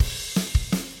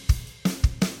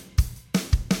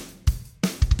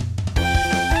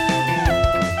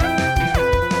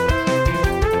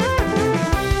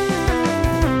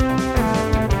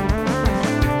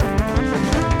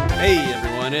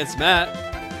Matt.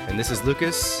 And this is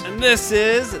Lucas. And this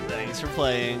is Thanks for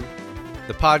Playing,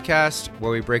 the podcast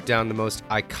where we break down the most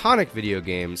iconic video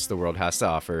games the world has to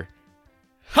offer.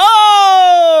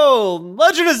 Oh!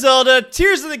 Legend of Zelda,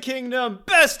 Tears of the Kingdom,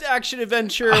 Best Action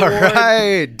Adventure All Award.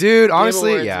 right, dude.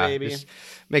 Honestly, Awards, yeah. baby.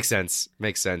 Makes sense.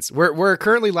 Makes sense. We're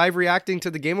currently live reacting to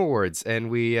the Game Awards,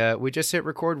 and we just hit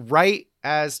record right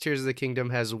as Tears of the Kingdom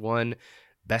has won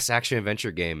Best Action Adventure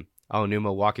Game. Oh,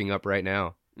 Numa walking up right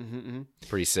now.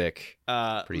 Pretty sick.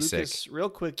 Pretty Lucas, sick. real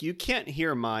quick, you can't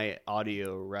hear my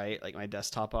audio, right? Like my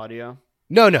desktop audio?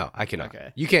 No, I cannot.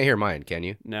 Okay. You can't hear mine, can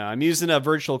you? No, I'm using a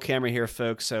virtual camera here,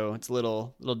 folks, so it's a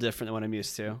little different than what I'm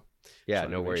used to. Yeah, Just wanted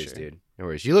no to make worries, sure. dude. No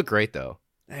worries. You look great, though.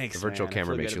 Thanks, The virtual man. I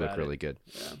camera feel makes good you look about really it. good.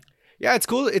 Yeah. Yeah, it's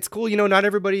cool. It's cool. You know, not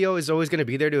everybody is always going to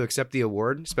be there to accept the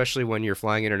award, especially when you're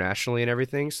flying internationally and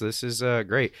everything. So this is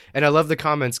great. And I love the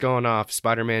comments going off.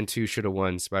 Spider-Man 2 should have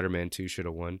won. Spider-Man 2 should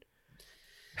have won.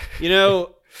 You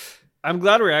know, I'm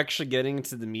glad we're actually getting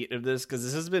to the meat of this because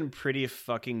this has been pretty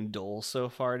fucking dull so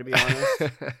far, to be honest.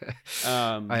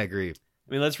 I agree.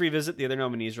 I mean, let's revisit the other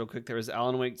nominees real quick. There was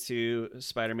Alan Wake 2,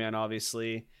 Spider-Man,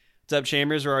 obviously. What's up,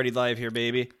 Chambers? We're already live here,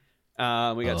 baby.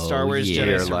 We got Star Wars yeah. Jedi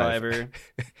We're live. Survivor,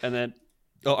 and then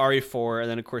RE4, and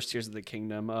then of course Tears of the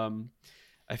Kingdom.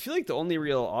 I feel like the only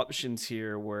real options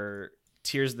here were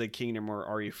Tears of the Kingdom or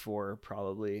RE4,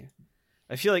 probably.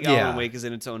 I feel like Yeah. Alan Wake is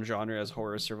in its own genre as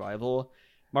horror survival.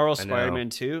 Marvel I know. Spider-Man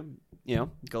 2, you know,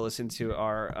 go listen to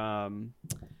our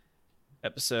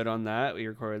episode on that. We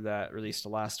recorded that, released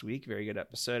last week. Very good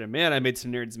episode. And man, I made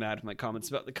some nerds mad with my comments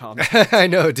about the comic. I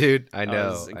know, dude. I That know.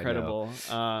 was incredible.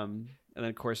 And then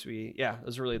of course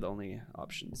those were really the only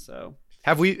options. So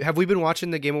Have we been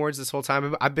watching the Game Awards this whole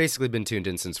time? I've basically been tuned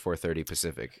in since 4:30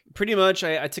 Pacific. pretty much,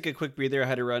 I took a quick breather. I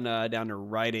had to run down to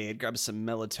Rite Aid, grab some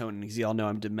melatonin because y'all know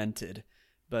I'm demented.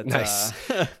 But Nice.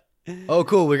 Oh,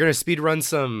 cool. We're gonna speed run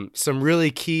some really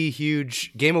key,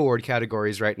 huge Game Award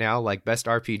categories right now, like Best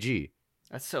RPG.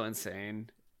 that's so insane.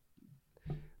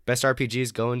 Best RPG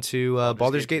is going to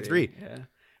Baldur's Gate 3. Yeah.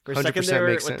 For a second 100% there,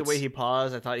 makes with the sense. way he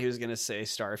paused, I thought he was gonna say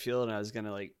Starfield, and I was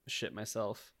gonna like shit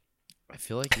myself. I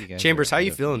feel like you guys Chambers, are how you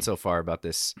ahead of feeling me. so far about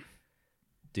this?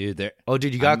 Dude? There. Oh,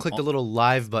 dude, you gotta I'm click the al- little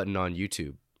live button on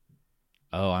YouTube.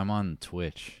 Oh, I'm on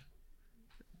Twitch.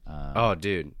 Oh,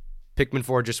 dude, Pikmin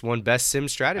 4 just won Best Sim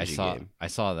Strategy game. I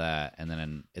saw that, and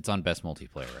then it's on Best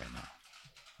Multiplayer right now.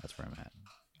 That's where I'm at.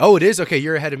 Oh, it is? Okay,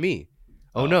 you're ahead of me.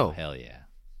 Oh no. Hell yeah!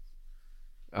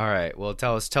 All right, well,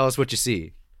 tell us what you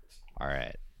see. All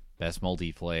right, Best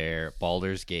Multiplayer,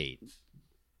 Baldur's Gate.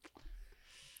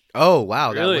 Oh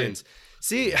wow, Really? that wins.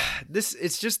 See,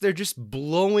 it's just they're just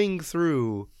blowing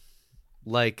through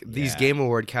like these Yeah. Game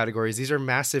Award categories. These are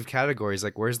massive categories.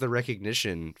 Like, where's the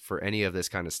recognition for any of this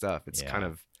kind of stuff? It's Yeah.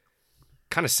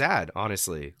 kind of sad,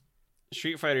 honestly.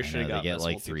 Street Fighter I should know, have they got get Best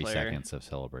like 3 Multiplayer. seconds of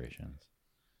celebrations.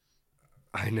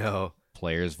 I know.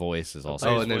 Player's voice is also. Oh,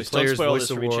 Player's and then voice. Player's Don't spoil Voice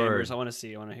this for me, Award. Chambers. I want to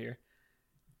see. I want to hear.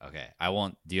 Okay, I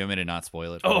won't. Do you want me to not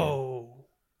spoil it? for you? Oh,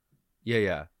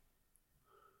 Yeah.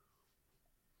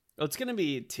 it's gonna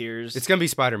be Tears. It's gonna be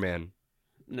Spider-Man.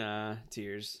 Nah,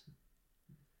 Tears.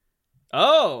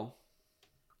 Oh,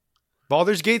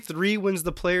 Baldur's Gate 3 wins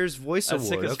the Player's Voice That's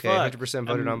sick Award. as Okay, fuck. 100%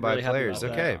 voted I'm on by really happy players.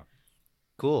 about Okay, that.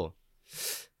 cool.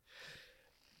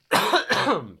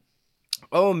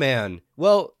 Oh man.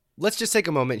 Well, let's just take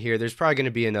a moment here. There's probably going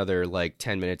to be another like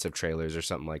 10 minutes of trailers or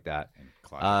something like that. And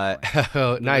Cloud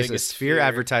Oh, nice. A biggest Sphere fear.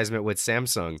 advertisement with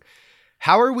Samsung.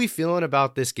 How are we feeling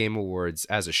about this Game Awards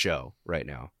as a show right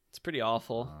now? it's pretty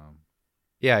awful.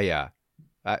 Yeah.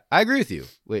 I agree with you.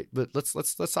 Wait, but let's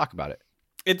talk about it.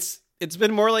 It's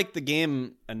been more like the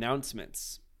game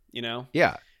announcements, you know.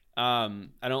 Yeah. I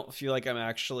don't feel like I'm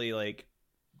actually like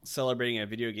celebrating a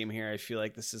video game here. I feel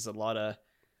like this is a lot of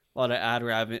ad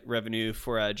revenue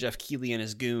for Jeff Keighley and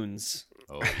his goons.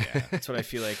 Oh yeah. That's what I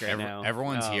feel like right now.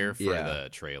 Everyone's here for yeah. the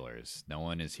trailers. No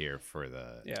one is here for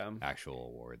the Yeah. actual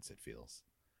awards. It feels.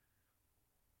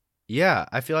 Yeah,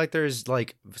 I feel like there's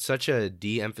like such a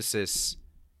de-emphasis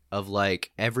of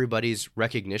like everybody's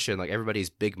recognition, like everybody's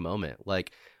big moment.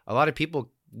 Like a lot of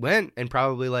people went and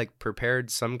probably like prepared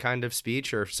some kind of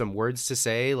speech or some words to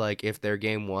say, like if their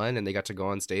game won and they got to go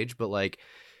on stage, but like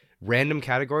random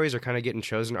categories are kind of getting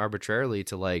chosen arbitrarily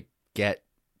to like get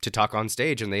to talk on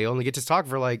stage, and they only get to talk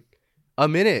for like a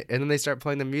minute, and then they start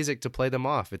playing the music to play them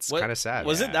off. It's kind of sad.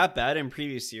 Was Yeah. it that bad in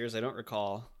previous years? I don't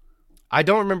recall. I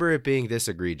don't remember it being this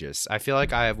egregious. I feel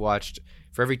like I have watched,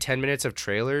 for every 10 minutes of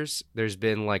trailers, there's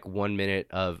been like 1 minute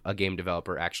of a game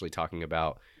developer actually talking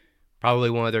about probably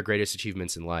one of their greatest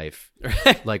achievements in life,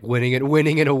 like winning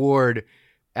an award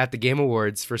at the Game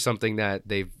Awards for something that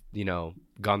they've,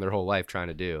 gone their whole life trying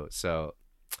to do. So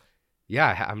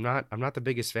yeah, I'm not the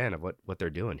biggest fan of what they're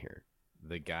doing here.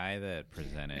 The guy that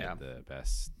presented Yeah. the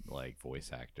best like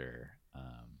voice actor,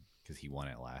 because he won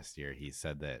it last year, he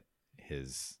said that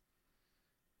his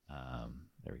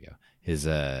there we go, his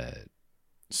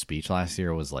speech last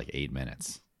year was like 8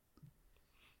 minutes.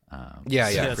 Yeah,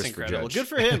 So that's Christopher incredible. Judge. Good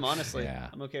for him, honestly. Yeah.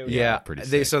 I'm okay with Yeah, pretty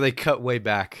they sick. they cut way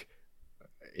back.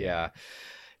 Yeah.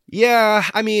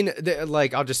 I mean,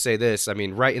 like I'll just say this. I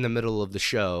mean, right in the middle of the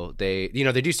show, they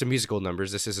do some musical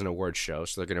numbers. This is an awards show,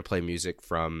 so they're going to play music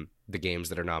from the games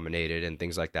that are nominated and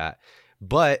things like that.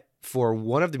 But for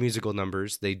one of the musical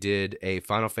numbers, they did a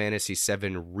Final Fantasy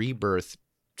VII Rebirth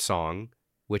song,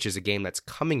 which is a game that's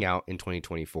coming out in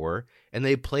 2024, and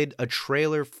they played a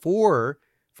trailer for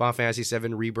Final Fantasy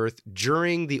VII Rebirth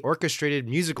during the orchestrated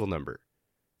musical number.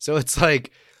 So it's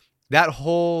like that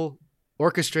whole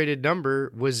orchestrated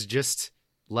number was just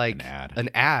like An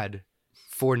ad.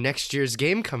 for next year's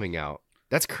game coming out.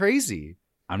 That's crazy.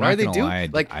 I'm Why not are they gonna doing lie,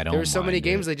 like I don't there were so many mind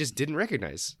games it. I just didn't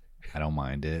recognize. I don't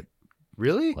mind it.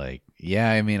 Really? Like,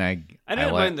 yeah, I mean, I didn't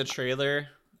like, mind the trailer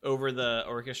over the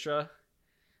orchestra.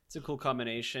 It's a cool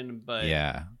combination, but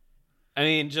yeah. I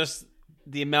mean, just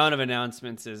the amount of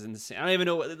announcements is insane. I don't even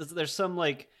know what there's some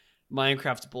like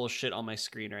Minecraft bullshit on my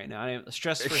screen right now. I'm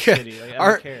stressed for city. Like, I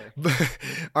don't care.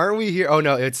 Aren't we here? Oh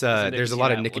no, it's there's a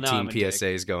lot of yeah, well, now I'm nicotine a dick.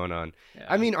 PSAs going on. Yeah.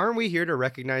 I mean, aren't we here to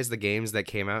recognize the games that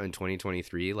came out in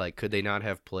 2023? Like, could they not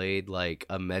have played like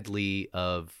a medley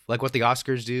of like what the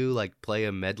Oscars do? Like, play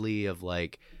a medley of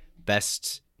like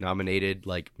best nominated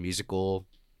like musical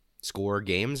score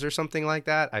games or something like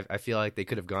that. I feel like they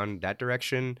could have gone that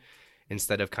direction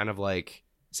instead of kind of like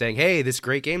saying, "Hey, this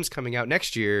great game's coming out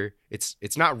next year.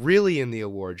 It's not really in the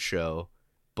award show,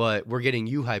 but we're getting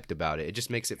you hyped about it." It just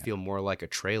makes it feel more like a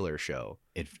trailer show,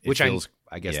 It which feels,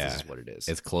 I guess yeah, this is what it is.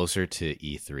 it's closer to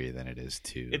E3 than it is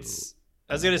to. It's.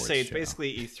 I was an gonna awards say it's show.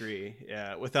 basically E3,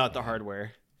 yeah, without the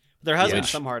hardware. There has Yeah. been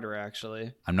some hardware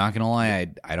actually. I'm not gonna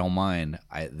lie, I don't mind.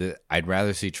 I'd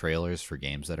rather see trailers for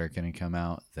games that are gonna come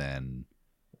out than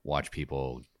watch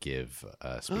people give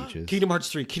speeches. Kingdom Hearts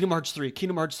 3, Kingdom Hearts 3,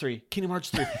 Kingdom Hearts 3, Kingdom Hearts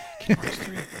 3, Kingdom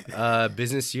Hearts 3.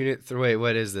 Business unit. Wait,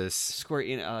 what is this? Square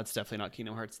Enix. It's definitely not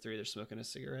Kingdom Hearts 3. They're smoking a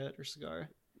cigarette or cigar.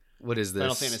 What is this?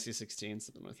 Final Fantasy 16,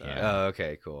 something with that. Yeah. Oh,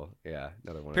 okay, cool. Yeah,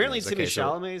 another one. Apparently, of those. Timmy Okay, so-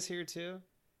 Chalamet is here too.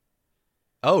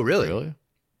 Oh, really? Really?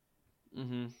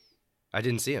 Mm-hmm. I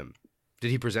didn't see him.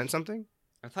 Did he present something?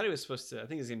 I thought he was supposed to. I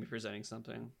think he's gonna be presenting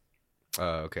something.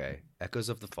 Oh, okay. Echoes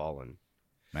of the Fallen.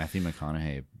 Matthew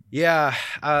McConaughey. Yeah,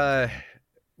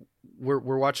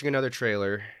 we're watching another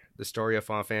trailer. The story of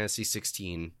Final Fantasy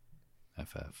 16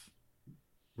 FF.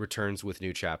 returns with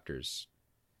new chapters.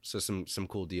 So some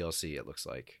cool DLC. It looks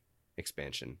like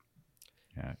expansion.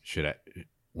 Yeah. Should I?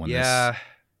 When Yeah.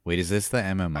 Wait, is this the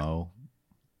MMO?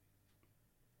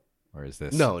 Or is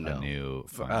this No. a new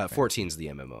Final Fantasy? 14's the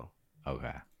MMO.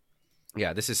 Okay.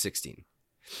 Yeah, this is 16.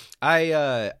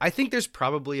 I think there's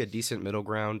probably a decent middle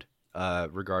ground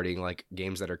regarding like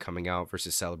games that are coming out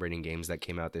versus celebrating games that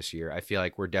came out this year. I feel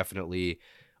like we're definitely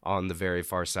on the very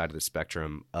far side of the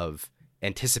spectrum of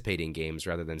anticipating games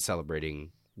rather than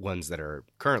celebrating ones that are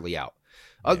currently out.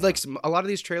 Like a lot of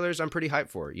these trailers I'm pretty hyped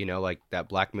for. You know, like that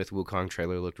Black Myth Wukong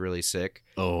trailer looked really sick.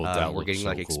 Oh, that we're looks getting so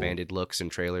like cool. expanded looks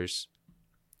and trailers.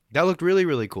 That looked really,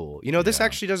 really cool. You know, this Yeah.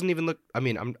 actually doesn't even look. I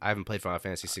mean, I haven't played Final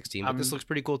Fantasy 16, but this looks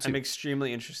pretty cool too. I'm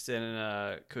extremely interested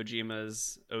in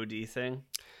Kojima's OD thing.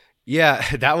 Yeah,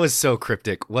 that was so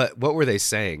cryptic. What were they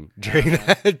saying during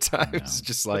that time? It's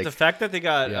just But like, the fact that they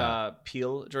got Yeah.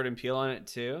 Jordan Peele on it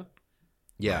too.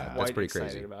 yeah, I'm that's quite pretty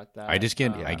excited crazy. about that. I just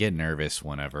get Yeah. I get nervous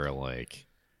whenever like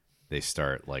they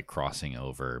start like crossing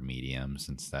over mediums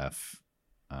and stuff.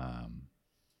 I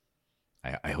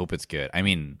hope it's good. I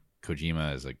mean,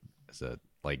 Kojima is a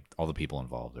like all the people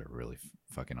involved are really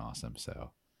fucking awesome.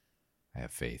 So I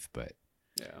have faith, but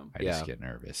Yeah. I Yeah. just get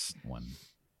nervous when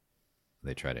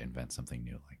they try to invent something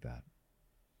new like that.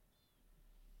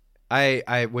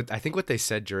 I think what they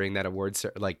said during that awards,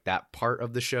 like that part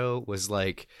of the show, was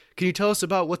like, "Can you tell us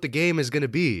about what the game is gonna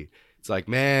be?" It's like,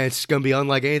 man, it's gonna be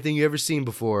unlike anything you ever seen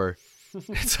before.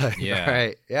 It's like, Yeah. all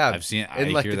right, yeah. I've seen. And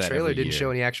I like hear the that trailer every didn't year.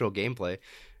 show any actual gameplay.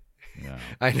 Yeah.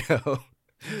 I know.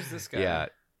 Who's this guy? Yeah.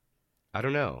 I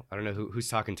don't know who's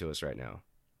talking to us right now.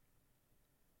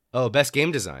 Oh, best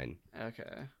game design.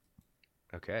 Okay.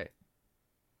 Okay.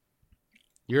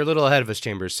 You're a little ahead of us,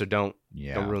 Chambers, so don't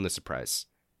Yeah. ruin the surprise.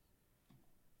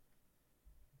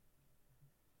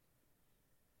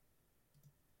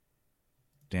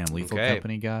 Damn, Lethal Okay.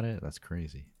 Company got it. That's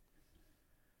crazy.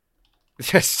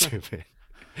 That's stupid.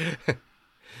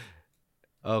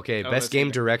 Okay, Oh, best it's game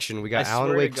gonna- direction. We got I Alan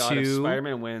swear Wake to God, if 2.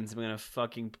 Spider-Man wins, I'm gonna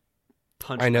fucking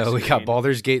punch. I know my we got screen.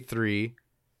 Baldur's Gate 3.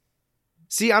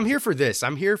 See, I'm here for this.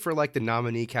 I'm here for like the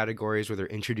nominee categories where they're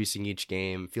introducing each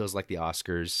game. Feels like the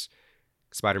Oscars.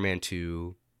 Spider-Man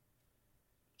 2.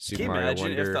 Super Can you Mario imagine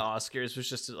Wonder. if the Oscars was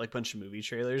just like a bunch of movie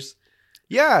trailers?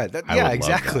 Yeah, I would love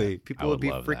exactly. that. People I would would be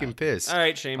love freaking that. pissed. All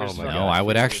right, Chambers. Oh my fuck No, off. I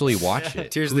would actually watch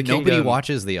it. Tears of the Nobody Kingdom.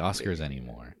 watches the Oscars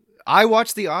anymore. I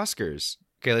watch the Oscars.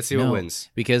 Okay, let's see what No, wins.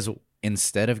 Because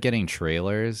instead of getting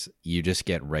trailers, you just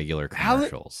get regular Alan-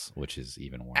 commercials, which is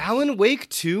even worse. Alan Wake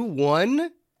 2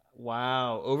 won?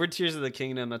 Wow, over Tears of the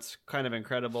Kingdom. That's kind of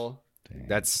incredible. Dang.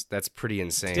 That's pretty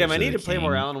insane. Damn, I Tears need of to the play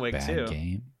more King, Alan Wake bad 2.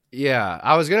 Game. Yeah,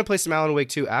 I was gonna play some Alan Wake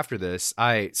 2 after this.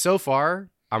 So far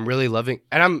I'm really loving,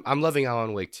 and I'm loving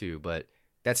Alan Wake 2, but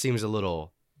that seems a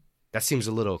little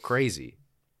crazy.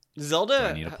 Zelda.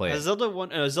 I need to play it. Zelda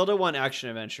won action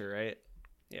adventure, right?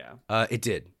 Yeah. It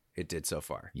did so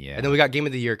far. Yeah. And then we got Game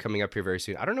of the Year coming up here very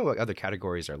soon. I don't know what other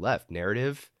categories are left.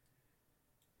 Narrative.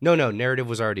 No, narrative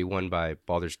was already won by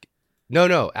Baldur's.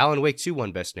 No, Alan Wake 2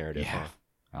 won best narrative. Yeah. Huh?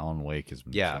 Alan Wake has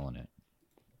been Yeah. killing it.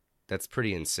 That's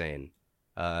pretty insane.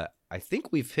 I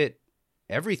think we've hit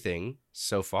everything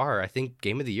so far. I think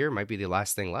Game of the Year might be the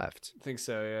last thing left. I think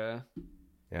so.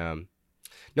 Yeah.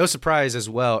 No surprise as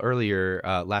well. Earlier,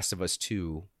 Last of Us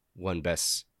 2 won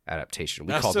best adaptation.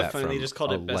 We That's called so that funny. from They just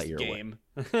called a it best Lightyear game.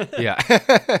 away. Yeah,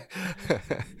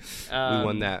 we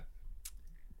won that.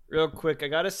 Real quick, I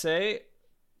gotta say,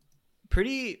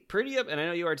 pretty up, and I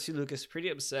know you are too, Lucas. Pretty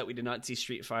upset we did not see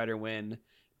Street Fighter win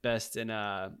best in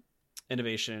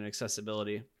innovation and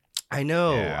accessibility. I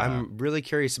know. Yeah. I'm really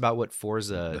curious about what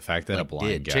Forza. The fact that a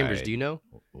blind guy Chambers, do you know?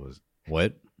 was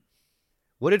what?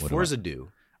 What did What do Forza do?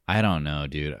 I don't know,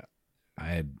 dude.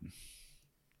 I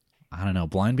don't know.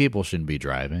 Blind people shouldn't be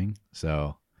driving.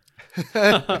 So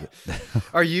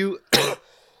Are you?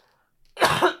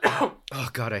 Oh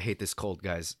God, I hate this cold,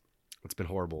 guys. It's been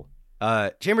horrible.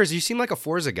 Chambers, you seem like a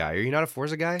Forza guy. Are you not a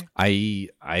Forza guy? I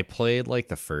played like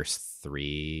the first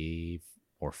 3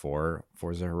 or 4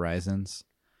 Forza Horizons.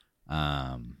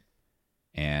 And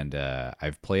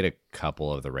I've played a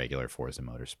couple of the regular Forza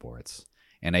Motorsports,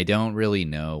 and I don't really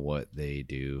know what they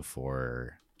do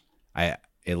for.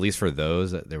 At least for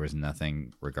those, there was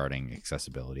nothing regarding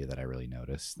accessibility that I really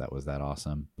noticed that was that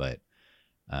awesome. But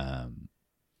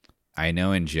I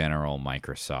know in general,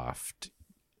 Microsoft,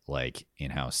 like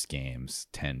in-house games,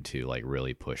 tend to like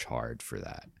really push hard for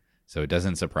that. So it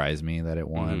doesn't surprise me that it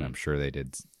won. Mhm. I'm sure they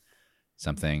did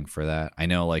something for that. I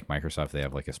know like Microsoft, they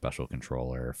have like a special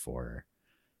controller for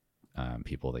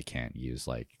people that can't use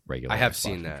like regular. I have Xbox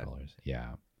seen that. controllers.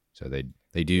 Yeah, so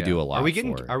they do a lot. Are we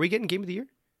getting Game of the Year?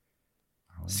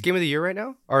 Is it Game of the Year right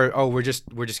now? Or we're just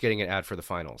getting an ad for the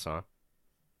finals, huh?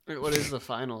 Wait, what is the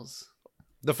finals?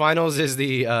 The finals is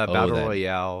the battle that-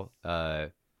 royale,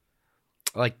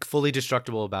 like fully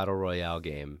destructible battle royale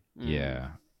game. Yeah,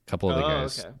 a couple of the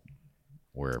guys Okay.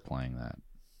 were playing that.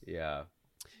 Yeah,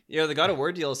 Yeah, the God of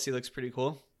War DLC looks pretty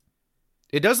cool,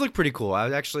 it does look pretty cool. I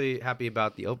was actually happy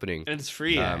about the opening, and it's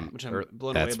free, which I'm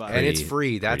blown away That's by. and it's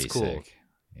free. That's pretty cool. sick.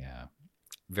 Yeah.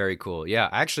 Very cool. Yeah,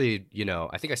 actually,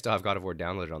 I think I still have God of War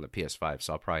downloaded on the PS5,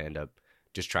 so I'll probably end up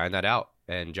just trying that out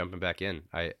and jumping back in.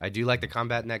 I do like the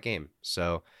combat in that game,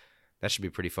 so that should be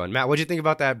pretty fun. Matt, what'd you think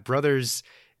about that Brothers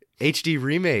HD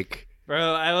remake? Bro,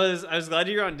 I was glad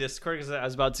you were on Discord because I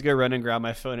was about to go run and grab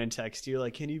my phone and text you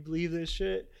like, can you believe this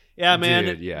shit? Yeah, man.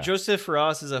 Dude, yeah. Joseph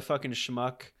Ross is a fucking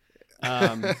schmuck.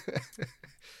 I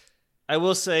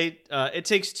will say, It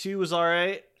Takes Two was all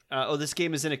right. This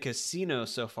game is in a casino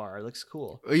so far. It looks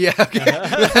cool. Yeah,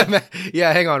 okay.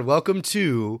 Yeah, hang on. Welcome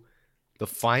to the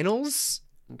finals.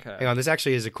 Okay. Hang on, this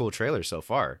actually is a cool trailer so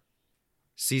far.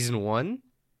 Season 1.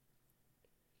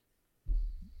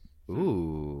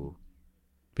 Ooh.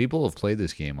 People have played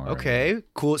this game already. Okay,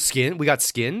 cool skin. We got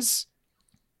skins.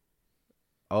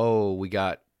 Oh, we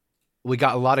got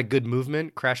a lot of good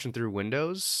movement crashing through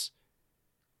windows.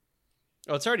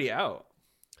 Oh, it's already out.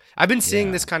 I've been seeing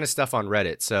Yeah. this kind of stuff on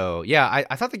Reddit. So, yeah,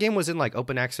 I thought the game was in like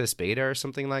open access beta or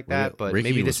something like that, but Ricky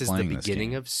maybe was this is the playing this beginning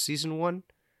game. of season 1.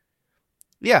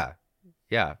 Yeah.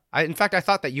 Yeah. In fact, I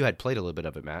thought that you had played a little bit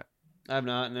of it, Matt. I'm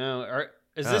not. No.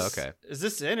 Is Oh, this okay. Is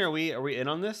this in? Are we in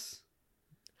on this?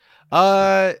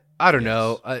 I don't Yes.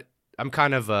 know. I'm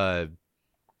kind of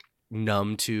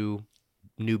numb to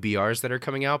new BRs that are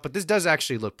coming out, but this does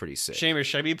actually look pretty sick. Chambers,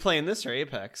 should I be playing this or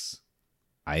Apex?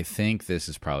 I think this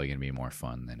is probably going to be more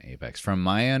fun than Apex. From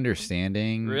my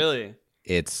understanding, Really?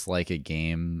 it's like a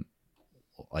game.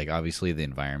 Like obviously, the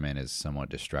environment is somewhat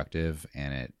destructive,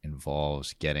 and it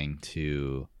involves getting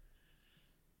to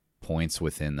points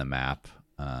within the map.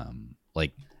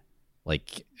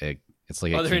 It's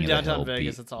like Oh, a they're in King of the downtown Hill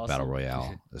Vegas. That's awesome. battle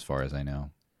royale, as far as I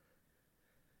know.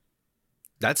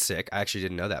 That's sick. I actually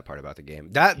didn't know that part about the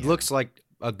game. That Yeah. looks like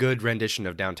a good rendition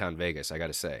of Downtown Vegas, I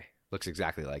gotta say. Looks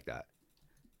exactly like that.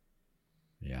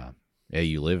 Yeah. Yeah,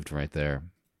 you lived right there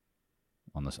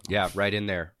on this. Yeah, right in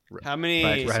there. How many?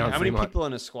 Right on how many Fremont. people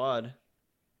in a squad?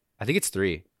 I think it's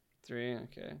 3. 3.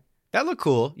 Okay. That looked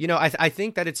cool. You know, I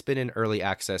think that it's been in early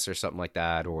access or something like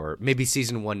that, or maybe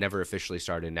season 1 never officially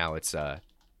started. Now it's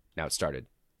started.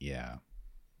 Yeah.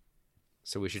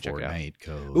 So we should check it out. Fortnite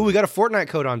code. Ooh, we got a Fortnite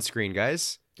code on screen,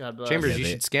 guys. God bless. Chambers, Yeah, you they-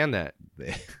 should scan that.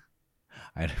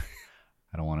 I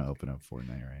don't want to open up Fortnite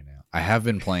right now. I have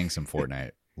been playing some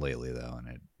Fortnite lately though,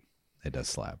 and it does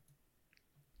slap.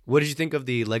 What did you think of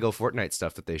the Lego Fortnite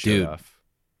stuff that they showed Dude. off?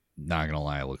 Not gonna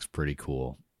lie, it looks pretty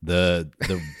cool. The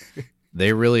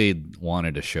they really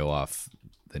wanted to show off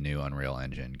the new Unreal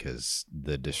Engine because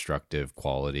the destructive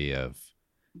quality of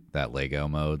that Lego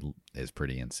mode is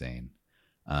pretty insane.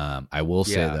 I will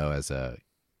say Yeah. though, as a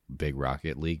big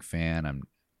Rocket League fan, I'm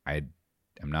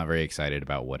not very excited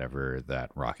about whatever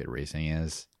that Rocket Racing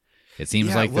is. It seems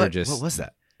Yeah, like they're what just was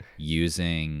that?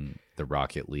 using the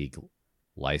Rocket League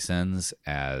license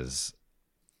as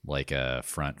like a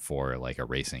front for like a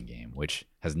racing game, which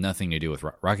has nothing to do with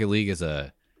Rocket League is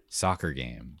a soccer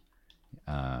game.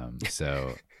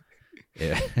 So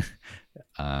yeah,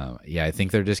 yeah, I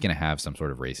think they're just gonna have some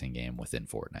sort of racing game within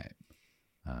Fortnite.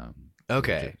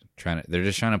 Okay. They're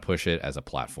just trying to push it as a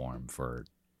platform for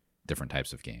different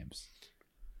types of games.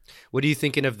 What are you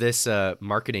thinking of this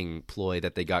marketing ploy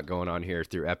that they got going on here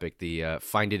through Epic, the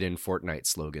 "Find It in Fortnite"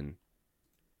 slogan?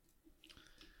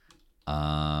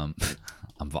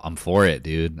 I'm for it,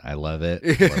 dude. I love it.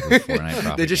 Love the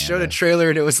Fortnite They just showed a propaganda. trailer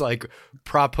and it was like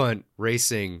prop hunt,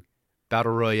 racing,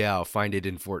 battle royale, find it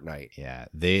in Fortnite. Yeah,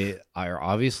 they are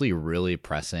obviously really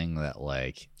pressing that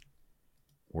like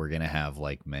we're gonna have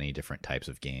like many different types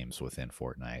of games within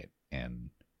Fortnite, and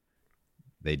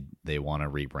they want to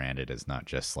rebrand it as not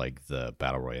just like the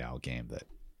battle royale game that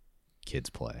kids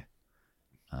play.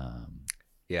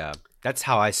 Yeah, that's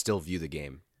how I still view the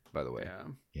game, by the way. Yeah.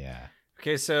 Yeah,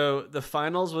 Okay, so the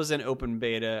finals was in open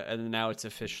beta, and now it's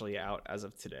officially out as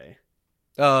of today.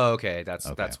 Oh, okay. That's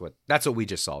Okay. that's what we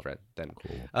just saw, Red. Then,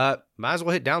 cool. might as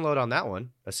well hit download on that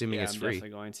one, assuming Yeah, it's I'm free. definitely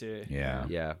going to. Yeah.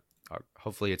 Yeah.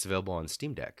 Hopefully, it's available on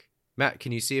Steam Deck. Matt,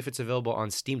 can you see if it's available on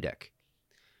Steam Deck?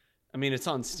 I mean, it's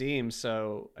on Steam,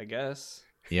 so I guess.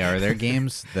 Yeah, are there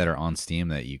games that are on Steam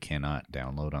that you cannot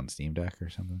download on Steam Deck or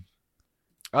something?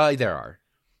 There are.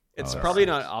 It's Oh, that probably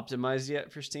sucks. not optimized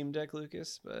yet for Steam Deck,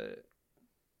 Lucas, but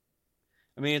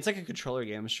I mean, it's like a controller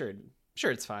game. Sure,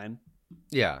 it's fine.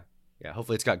 Yeah. Yeah.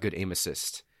 Hopefully, it's got good aim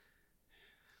assist.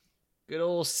 Good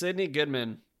old Sydney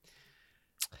Goodman.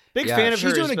 Big Yeah, fan of she's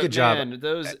hers, doing a but good job. man,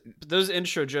 those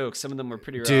intro jokes, some of them were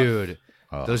pretty rough. Dude,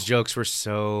 Oh. those jokes were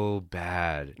so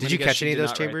bad. I'm Did gonna you guess catch she any of did those,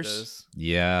 not write Chambers? those.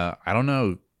 Yeah, I don't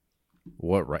know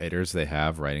what writers they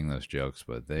have writing those jokes,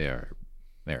 but they're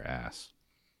ass.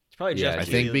 It's probably Yeah, Jeff I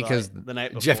think Keighley because the night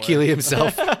before. Jeff Keighley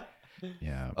himself.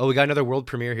 Yeah. Oh, we got another world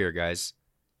premiere here, guys.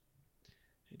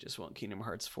 I just want Kingdom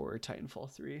Hearts 4 or Titanfall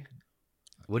 3.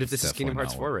 What if this is Definitely Kingdom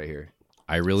Hearts not 4 what- right here?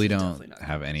 I really This is don't definitely not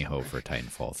have gonna any be hope somewhere. for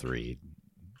Titanfall 3.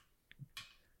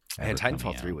 And ever Titanfall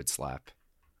coming 3 out. would slap,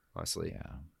 honestly.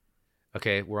 Yeah.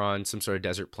 Okay, we're on some sort of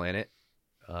desert planet,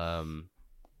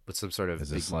 with some sort of Is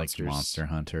big this like monsters. Monster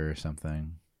Hunter or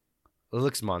something? It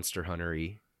looks Monster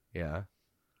Hunter-y. Yeah.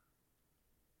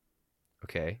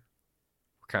 Okay.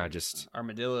 We're kind of just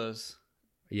Armadillos.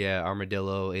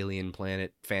 armadillo, alien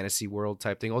planet, fantasy world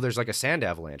type thing. Oh, there's like a sand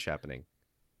avalanche happening.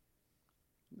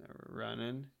 They're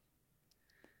running.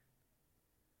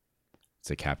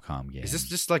 It's a Capcom game. Is this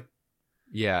just like?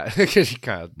 Yeah, he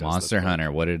kind of Monster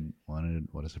Hunter? What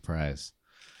a surprise!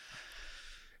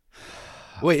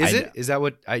 Wait, is I- it? Is that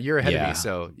what you're ahead of Yeah. me?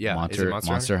 So yeah, is it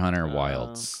Monster Hunter Oh.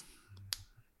 Wilds.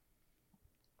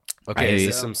 Okay, is I-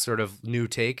 this some sort of new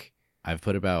take? I've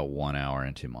put about 1 hour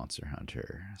into Monster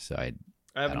Hunter, so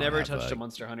I've don't never have touched a- a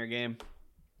Monster Hunter game.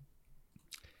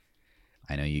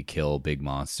 I know you kill big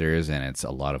monsters and it's a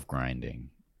lot of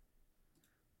grinding.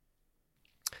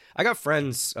 I got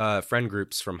friend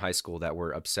groups from high school that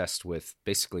were obsessed with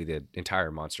basically the entire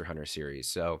Monster Hunter series.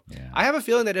 So Yeah. I have a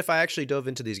feeling that if I actually dove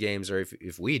into these games, or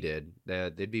if we did,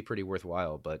 that they'd be pretty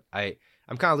worthwhile. But I'm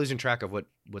kind of losing track of what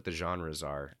the genres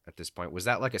are at this point. Was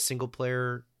that like a single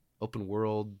player open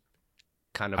world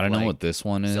kind of? I don't know like what this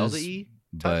one is, Zelda-y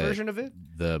type but version of it?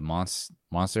 the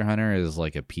Monster Hunter is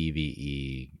like a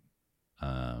PvE,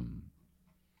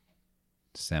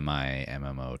 semi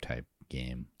MMO type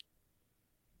game.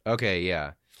 Okay,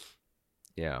 yeah.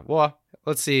 Well,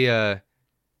 let's see.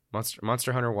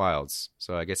 Monster Hunter Wilds.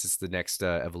 So I guess it's the next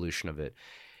evolution of it.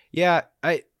 Yeah,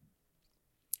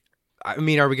 I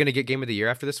mean, are we going to get Game of the Year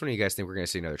after this one? Or you guys think we're going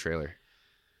to see another trailer?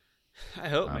 I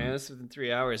hope, man. This is within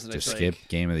 3 hours. And Just I feel skip like,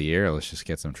 Game of the Year. Let's just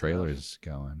get some trailers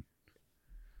going.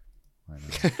 Why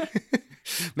not?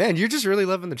 Man, you're just really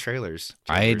loving the trailers.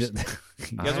 I Chambers.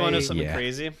 you guys want to know something yeah.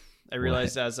 crazy? I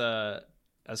realized as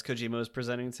Kojima was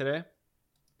presenting today,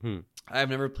 I've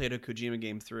never played a Kojima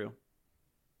game through.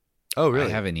 Oh, really? I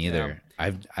haven't either.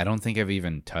 I don't think I've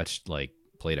even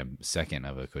played a second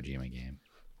of a Kojima game.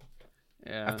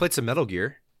 Yeah, I've played some Metal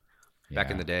Gear back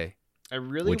in Yeah. the day. I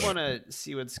really Which- want to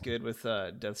see what's good with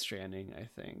Death Stranding. I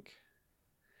think.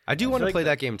 I do I want feel to like play that-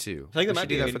 that game too. I think We that might should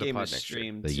be do a that good for the game pod to next year.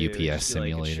 stream. The too. UPS Just do, like,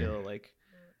 a simulator. chill, like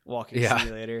walking Yeah.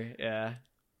 simulator. Yeah.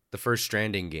 The first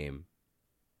Stranding game.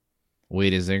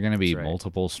 Wait, is there going to be That's right.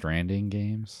 multiple Stranding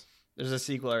games? There's a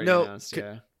sequel already No, announced.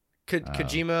 Yeah.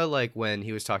 Kojima, like when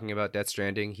he was talking about Death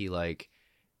Stranding, he like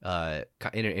in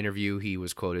an interview he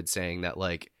was quoted saying that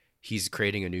like he's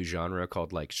creating a new genre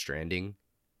called like Stranding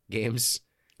games,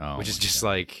 Oh, which is my just God.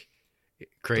 like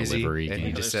crazy. Delivery and he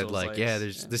games. just Other said like, Souls-likes, yeah,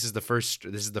 yeah. this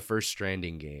is the first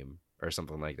Stranding game or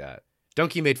something like that.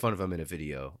 Donkey made fun of him in a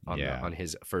video on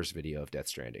his first video of Death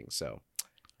Stranding, so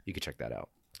you could check that out.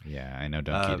 Yeah, I know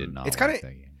Donkey did not it's like kinda-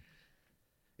 that game.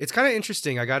 It's kind of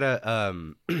interesting. I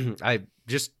gotta I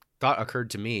just thought occurred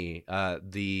to me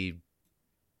the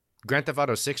Grand Theft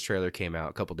Auto 6 trailer came out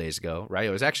a couple days ago, right?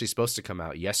 It was actually supposed to come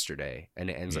out yesterday, and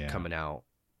it ends up Yeah. coming out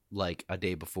like a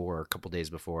day before, a couple days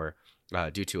before,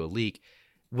 due to a leak.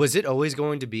 Was it always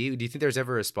going to be? Do you think there's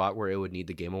ever a spot where it would need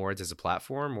the Game Awards as a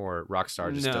platform, or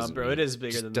Rockstar just No, doesn't? bro, need- it is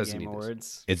bigger just than the doesn't Game need this?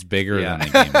 Awards. It's bigger Yeah. than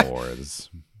the Game Awards.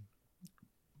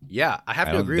 Yeah, I have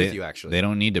to don't- agree they- with you. Actually, They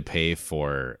don't need to pay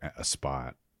for a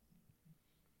spot.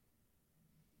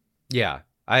 Yeah,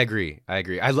 I agree.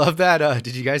 I love that.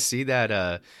 Did you guys see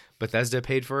that? Bethesda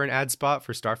paid for an ad spot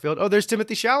for Starfield. Oh, there's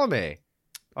Timothy Chalamet.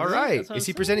 All Is he? right, That's what is I'm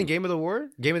he presenting saying.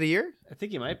 Game of the Year? I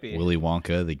think he might be. Willy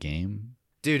Wonka, the game.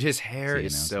 Dude, his hair He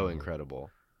is announced so it. incredible.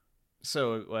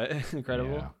 So what?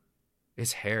 Incredible. Yeah.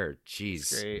 His hair, It's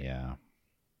jeez. great. Yeah.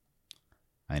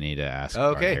 I need to ask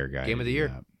Okay, our hair guy. Game to of the do Year.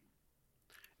 that.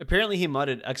 Apparently, he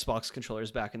modded Xbox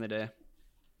controllers back in the day.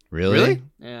 Really? Really?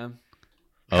 Yeah.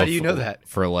 How do you know that?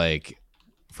 For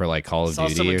Call of Saw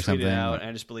Duty someone or tweet something? it out, and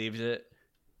I just believed it.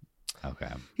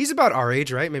 Okay. He's about our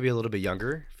age, right? Maybe a little bit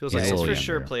younger. Feels Yeah, like He's a for little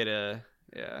sure younger. played a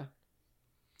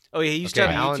Oh yeah, he used Okay,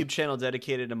 to have a Alan- YouTube channel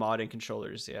dedicated to modding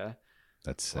controllers. Yeah.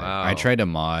 That's sick. Wow. I tried to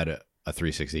mod a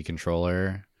 360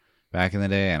 controller back in the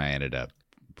day, and I ended up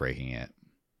breaking it.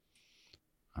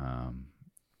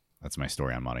 That's my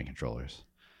story on modding controllers.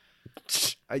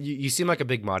 you seem like a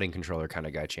big modding controller kind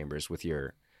of guy, Chambers. With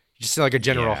your, you just seem like a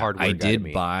general Yeah, hardware I guy to did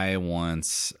me. buy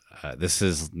once. This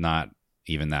is not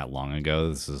even that long ago.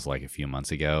 This is like a few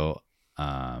months ago.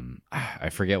 I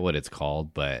forget what it's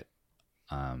called, but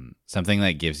something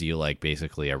that gives you like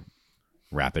basically a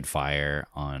rapid fire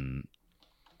on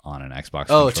an Xbox.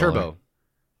 Oh, controller. turbo.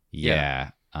 Yeah.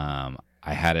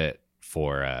 I had it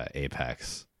for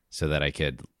Apex so that I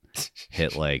could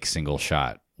hit like single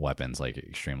shot weapons like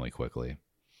extremely quickly.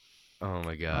 Oh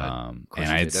my god. And Of course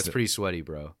you I did. That's pretty sweaty,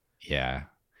 bro. yeah.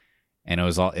 And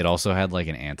it also had like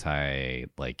an anti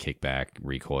like kickback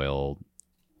recoil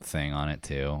thing on it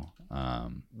too.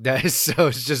 That is so.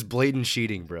 It's just blatant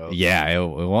cheating, bro. Yeah, it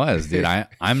was, dude.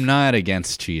 I'm not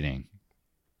against cheating.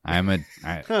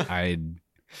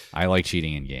 I like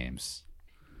cheating in games.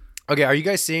 Okay, are you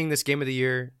guys seeing this Game of the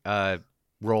Year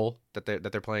role that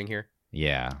they're playing here?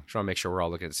 Yeah. Just want to make sure we're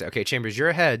all looking at the same. Okay, Chambers, you're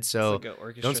ahead, so It's like a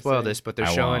orchestra don't spoil thing. this. But they're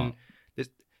I showing won't. this.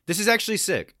 This is actually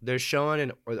sick. They're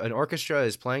showing an orchestra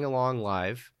is playing along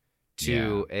live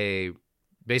to a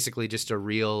basically just a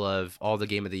reel of all the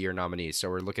Game of the Year nominees. So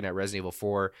we're looking at Resident Evil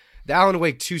 4. The Alan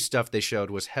Wake 2 stuff they showed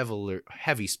was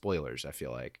heavy spoilers, I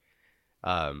feel like.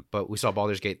 But we saw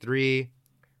Baldur's Gate 3.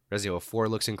 Resident Evil 4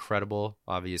 looks incredible,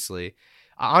 obviously.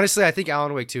 Honestly, I think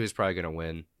Alan Wake 2 is probably going to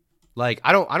win. Like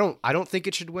I don't think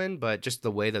it should win, but just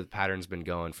the way the pattern's been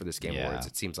going for this Game Yeah. Awards,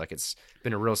 it seems like it's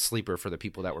been a real sleeper for the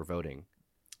people that were voting.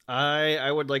 I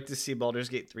would like to see Baldur's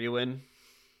Gate 3 win.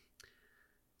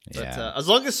 But Yeah. as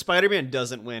long as Spider-Man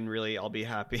doesn't win, really, I'll be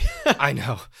happy. I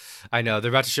know. They're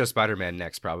about to show Spider-Man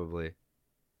next, probably.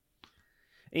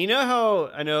 And you know how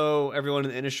I know everyone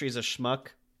in the industry is a schmuck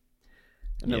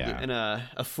and, Yeah. and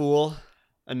a fool,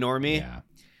 a normie. Yeah.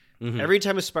 Mhm. Every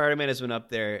time a Spider-Man has been up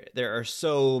there are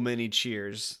so many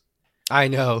cheers. I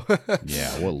know.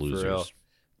 Yeah. What For real. losers?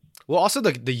 Well, also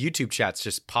the YouTube chat's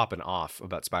just popping off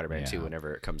about Spider-Man 2 Yeah.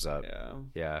 whenever it comes up. Yeah.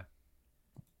 Yeah.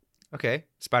 Okay.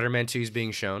 Spider-Man 2 is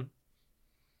being shown.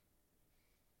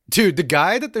 Dude, the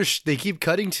guy that they keep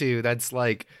cutting to, that's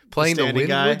like playing the standing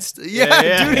guy? Windwood. Dude,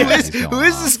 Yeah, who is he's who going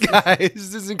is this guy?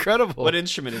 This is incredible. What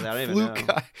instrument is that? I don't even know. Flute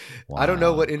guy. I don't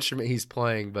know Wow. what instrument he's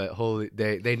playing, but holy,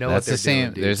 they know That's what they're the same.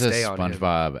 doing. Dude. There's a Stay on him.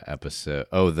 SpongeBob episode.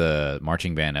 Oh, the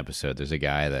marching band episode. There's a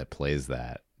guy that plays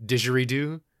that.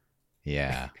 Didgeridoo.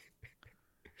 Yeah.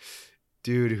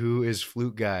 Dude, who is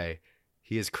Flute guy?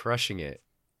 He is crushing it.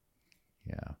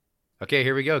 Yeah. Okay,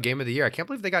 here we go. Game of the year. I can't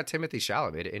believe they got Timothy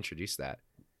Chalamet to introduce that.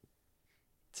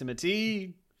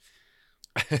 Timothy.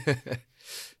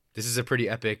 This is a pretty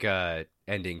epic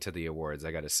ending to the awards,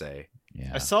 I gotta say.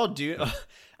 Yeah. I saw Dune.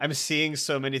 I'm seeing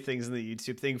so many things in the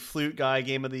YouTube thing. Flute guy,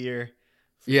 game of the year.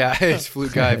 Yeah, it's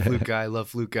Flute guy, love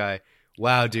Flute guy.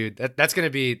 Wow, dude, that's gonna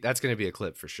be a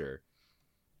clip for sure.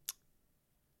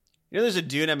 You know, there's a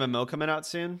Dune MMO coming out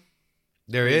soon.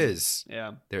 There is,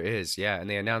 Yeah. and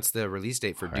they announced the release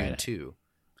date for All Dune right. 2.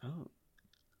 Oh.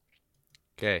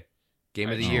 Okay, Game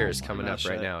of the Oh Year is my coming up gosh,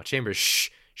 right now. Chambers,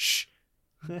 shh.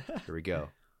 Here we go.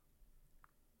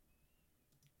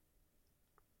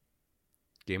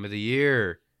 Game of the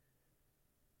Year.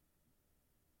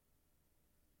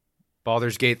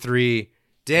 Baldur's Gate 3.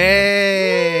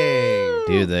 Dang.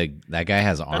 Dude, that guy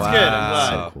has armor. good, I'm glad.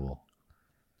 So cool.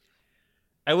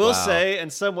 I will Wow. say, in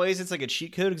some ways, it's like a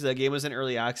cheat code because that game was in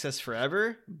early access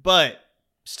forever, but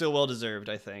still well deserved.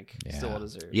 I think still Yeah. well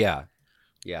deserved. Yeah.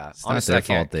 It's Honestly, not I their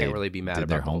fault can't they really be mad did about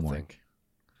their the whole homework. thing.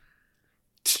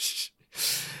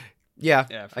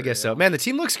 Yeah, for I guess so. real. Man, the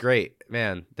team looks great.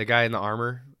 Man, the guy in the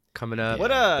armor coming up. What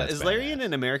that's is Larian badass.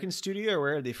 an American studio or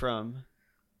where are they from?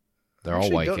 They're all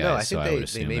Actually white don't guys, know. I so think I they would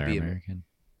assume may they're be American.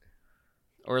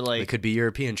 Or It like could be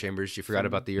European, Chambers. You forgot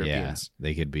about the Europeans. Yeah,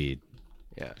 they could be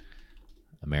Yeah.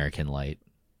 American light.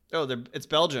 it's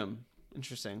Belgium.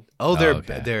 Interesting. Oh,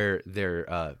 okay. they're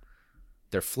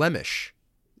Flemish.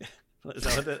 Is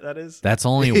that what that is? That's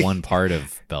only one part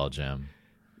of Belgium.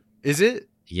 Is it?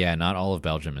 Yeah, not all of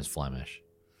Belgium is Flemish.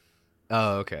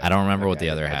 Oh, okay. I don't remember what Okay, the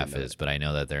I other didn't half know is, that. but I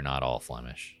know that they're not all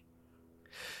Flemish.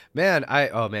 Man,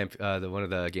 one of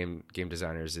the game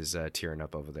designers is tearing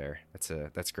up over there.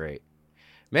 That's great.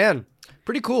 Man,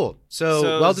 pretty cool. So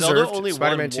well Zelda deserved. only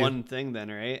Spider-Man won 2, one thing then,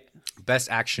 right? best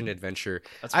action adventure.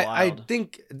 That's I wild.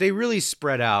 think they really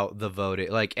spread out the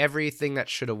voting. Like everything that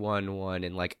should have won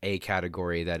in like a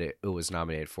category that it was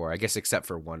nominated for. I guess except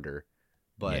for Wonder.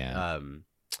 But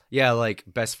Yeah. like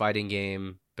best fighting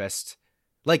game, best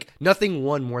like nothing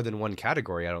won more than one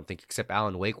category, I don't think, except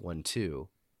Alan Wake won 2.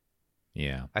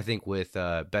 Yeah. I think with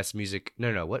best music.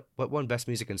 No. What won best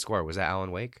music and score? Was that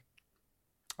Alan Wake?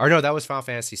 Or no, that was Final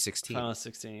Fantasy 16. Final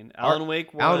 16. Alan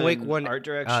Wake won art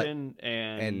direction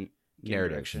And game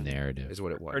narrative direction. Narrative. is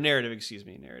what it won. Or narrative, excuse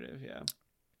me, narrative. Yeah.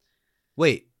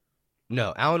 Wait,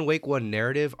 no. Alan Wake won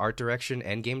narrative, art direction,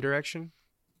 and game direction.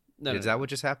 No, Is that what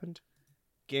just happened?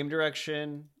 game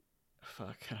direction?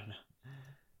 Fuck, I don't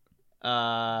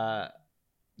know.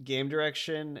 Game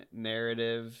direction,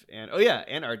 narrative, and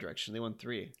and art direction. They won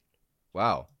 3.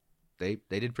 Wow, they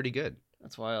did pretty good.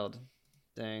 That's wild.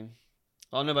 Dang.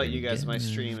 I don't know about you guys. My Pretty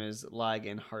good. stream is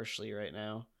lagging harshly right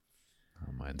now.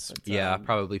 Oh, mine's But, Yeah,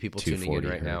 probably people tuning in 240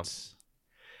 right now. hertz.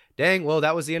 Dang. Well,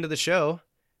 that was the end of the show.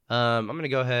 I'm gonna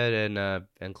go ahead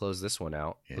and close this one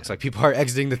out. Yeah. Looks like people are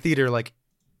exiting the theater like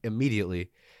immediately.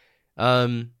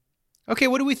 Okay,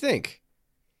 what do we think?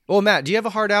 Well, Matt, do you have a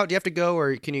hard out? Do you have to go,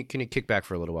 or can you kick back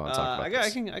for a little while and talk about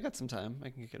this? I got some time. I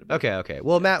can get a bit. Okay.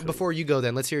 Well, Matt, actually. before you go,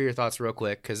 then let's hear your thoughts real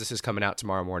quick because this is coming out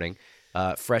tomorrow morning.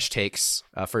 Fresh takes,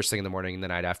 first thing in the morning, the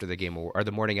night after the game or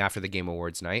the morning after the Game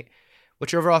Awards night.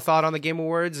 What's your overall thought on the Game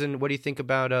Awards, and what do you think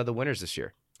about the winners this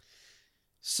year?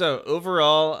 So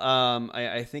overall,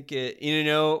 I think it.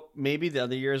 Maybe the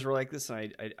other years were like this,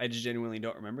 and I just genuinely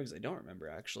don't remember because I don't remember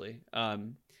actually.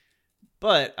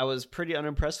 But I was pretty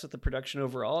unimpressed with the production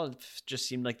overall. It just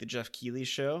seemed like the Jeff Keighley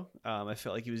show. I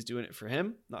felt like he was doing it for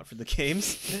him, not for the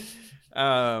games.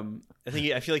 I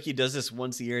feel like he does this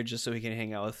once a year just so he can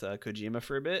hang out with Kojima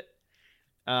for a bit.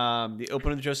 The open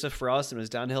with Joseph Frost and was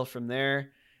downhill from there.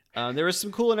 There was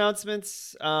some cool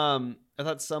announcements. I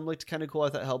thought some looked kind of cool. I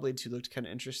thought Hellblade 2 looked kind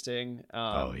of interesting.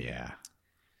 Oh yeah.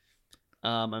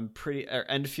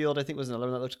 Enfield, I think, was another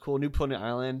one that looked cool. New Planet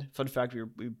Island. Fun fact: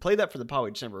 we played that for the pod.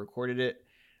 We just never recorded it.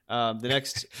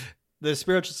 The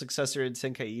spiritual successor in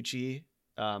Tenkaichi,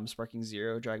 Sparking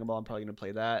Zero, Dragon Ball. I'm probably gonna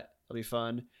play that. It'll be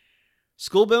fun.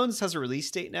 School Bones has a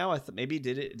release date now. I thought maybe it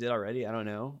did already. I don't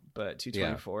know, but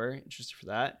 2/24. Interested for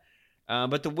that.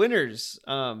 But the winners,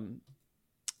 I'm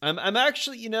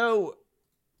actually,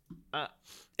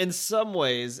 in some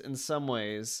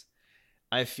ways,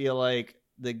 I feel like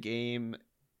the game,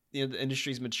 the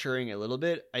industry's maturing a little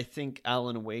bit. I think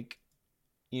Alan Wake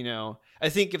You know, I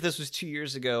think if this was 2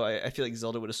 years ago, I feel like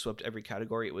Zelda would have swept every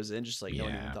category it was in, just like no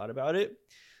one even thought about it.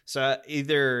 So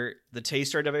either the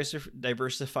tastes are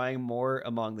diversifying more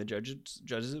among the judges,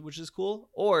 which is cool,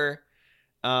 or,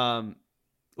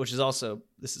 which is also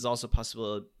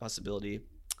possibility.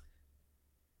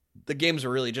 The games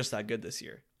were really just that good this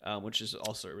year, which is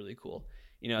also really cool.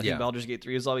 You know, I think Baldur's Gate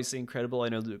 3 is obviously incredible. I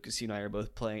know Lucas, you and I are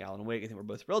both playing Alan Wake. I think we're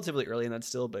both relatively early in that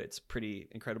still, but it's pretty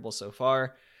incredible so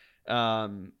far.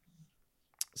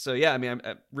 So yeah, I mean,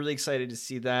 I'm really excited to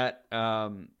see that.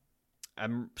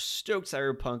 I'm stoked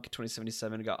Cyberpunk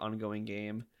 2077 got ongoing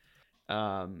game.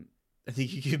 I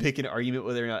think you could make an argument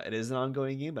whether or not it is an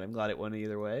ongoing game, but I'm glad it went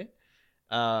either way.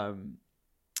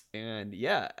 And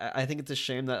yeah, I think it's a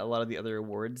shame that a lot of the other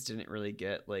awards didn't really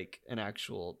get like an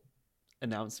actual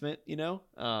announcement, you know?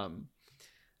 I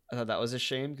thought that was a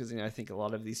shame because, you know, I think a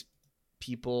lot of these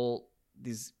people,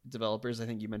 these developers, I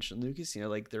think you mentioned Lucas, you know,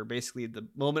 like they're basically the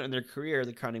moment in their career,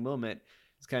 the crowning moment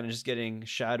is kind of just getting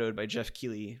shadowed by Jeff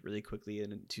Keighley really quickly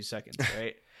in 2 seconds,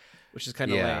 right? Which is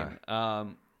kind of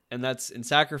lame. And that's in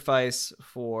sacrifice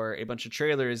for a bunch of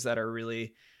trailers that are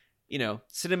really, you know,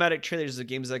 cinematic trailers of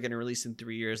games that are going to release in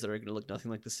 3 years that are going to look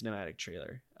nothing like the cinematic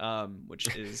trailer,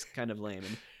 which is kind of lame.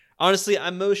 And honestly, I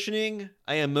am motioning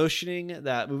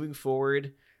that moving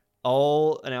forward,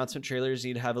 all announcement trailers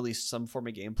need to have at least some form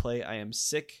of gameplay. I am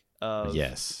sick of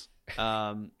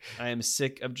I am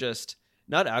sick of just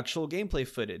not actual gameplay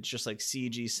footage, just like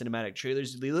CG cinematic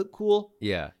trailers. Do they look cool?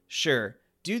 Yeah, sure.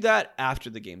 Do that after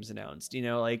the game's announced. You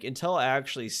know, like until I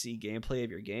actually see gameplay of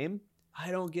your game,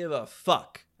 I don't give a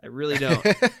fuck. I really don't.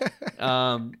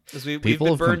 Because we've been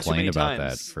burned too many times. People have complained about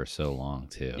that for so long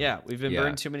too. Yeah, we've been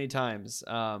burned too many times.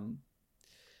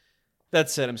 That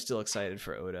said, I'm still excited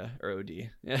for Oda or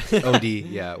OD. OD,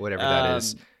 yeah, whatever that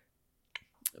is.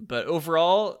 But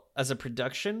overall, as a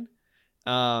production,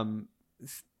 2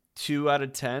 out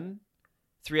of 10,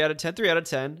 3 out of 10, 3 out of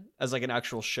 10 as like an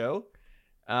actual show.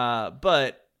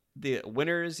 But the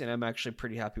winners, and I'm actually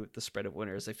pretty happy with the spread of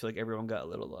winners. I feel like everyone got a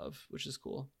little love, which is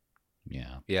cool.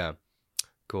 Yeah.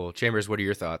 Cool. Chambers, what are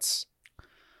your thoughts?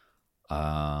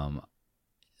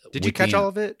 Did you catch all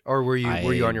of it, or were you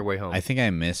on your way home? I think I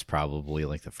missed probably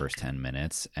like the first 10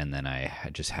 minutes, and then I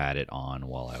just had it on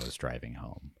while I was driving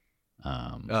home.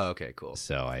 Oh, okay, cool.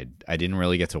 So I didn't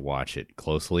really get to watch it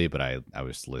closely, but I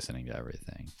was listening to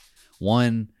everything.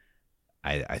 One,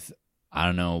 I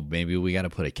don't know, maybe we got to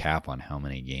put a cap on how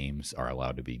many games are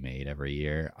allowed to be made every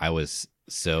year. I was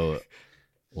so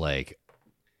like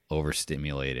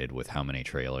overstimulated with how many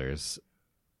trailers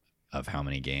of how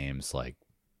many games, like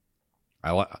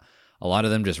a lot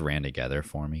of them just ran together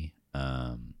for me.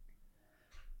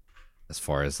 As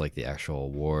far as like the actual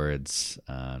awards,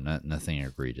 nothing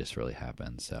egregious really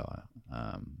happened. So,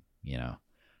 you know,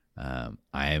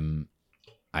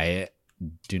 I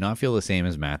do not feel the same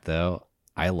as Matt though.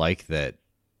 I like that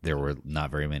there were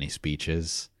not very many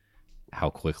speeches, how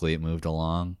quickly it moved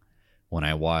along. When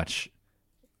I watch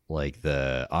like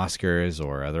the Oscars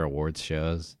or other awards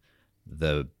shows,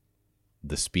 the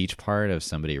speech part of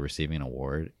somebody receiving an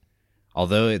award,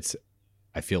 although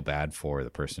I feel bad for the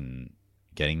person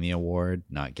getting the award,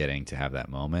 not getting to have that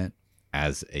moment.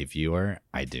 As a viewer,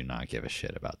 I do not give a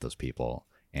shit about those people,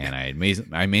 and I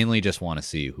mainly just want to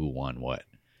see who won what.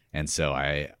 And so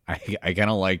I kind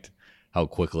of liked how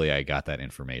quickly I got that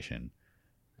information.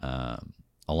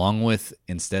 Along with,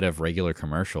 instead of regular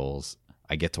commercials,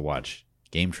 I get to watch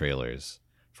game trailers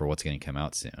for what's going to come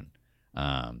out soon.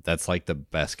 That's like the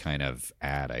best kind of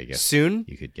ad, I guess. Soon?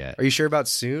 You could get. Are you sure about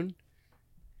soon?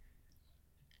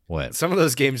 What? Some of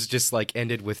those games just like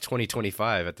ended with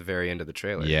 2025 at the very end of the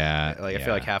trailer. Yeah. Like I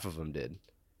feel like half of them did.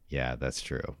 Yeah, that's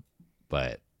true.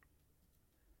 But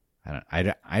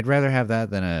I'd rather have that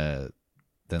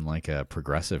than like a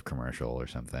progressive commercial or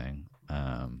something.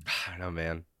 I don't know,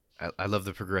 man. I love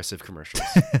the progressive commercials.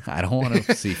 I don't want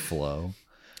to see flow.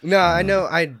 No, I know.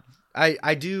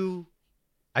 I do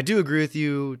agree with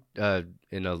you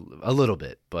in a little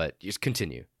bit, but just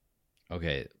continue.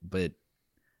 Okay, but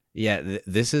yeah,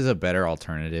 this is a better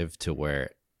alternative to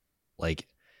where, like,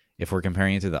 if we're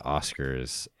comparing it to the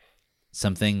Oscars,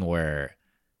 something where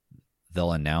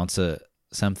they'll announce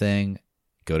something,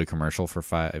 go to commercial for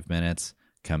 5 minutes,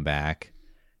 come back,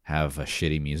 have a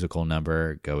shitty musical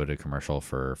number, go to commercial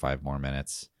for 5 more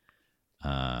minutes.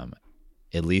 At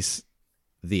least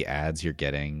the ads you're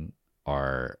getting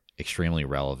are extremely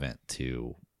relevant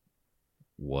to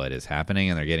what is happening,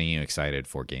 and they're getting you excited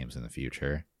for games in the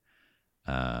future.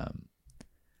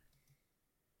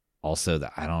 Also,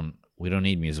 we don't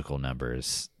need musical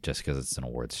numbers just because it's an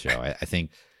awards show. I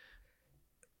think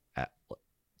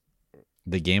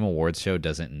the Game Awards show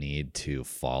doesn't need to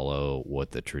follow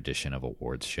what the tradition of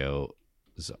awards shows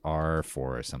are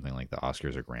for something like the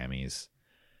Oscars or Grammys.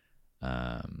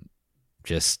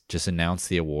 Just announce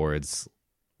the awards.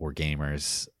 We're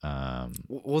gamers.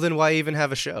 Well, then why even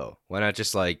have a show? Why not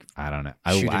just like I don't know.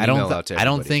 shoot an I email don't. out to I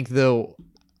don't everybody? think though.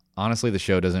 Honestly, the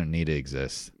show doesn't need to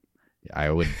exist.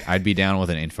 I'd be down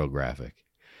with an infographic.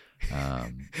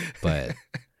 But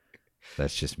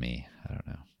that's just me. I don't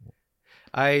know.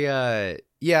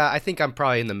 I think I'm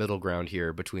probably in the middle ground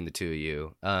here between the two of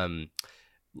you.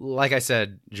 Like I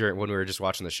said when we were just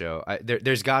watching the show,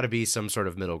 there's got to be some sort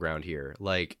of middle ground here.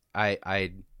 Like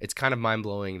it's kind of mind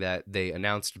blowing that they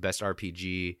announced Best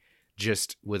RPG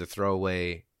just with a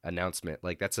throwaway announcement.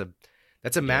 Like that's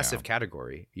a massive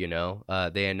category, you know.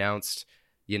 They announced,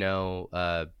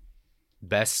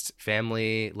 Best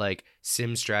Family, like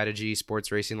sim strategy,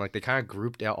 sports racing. Like they kind of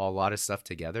grouped out a lot of stuff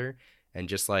together, and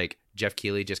just like Jeff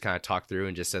Keighley just kind of talked through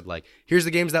and just said like, here's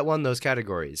the games that won those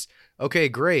categories. Okay,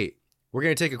 great. We're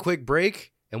going to take a quick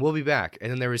break and we'll be back. And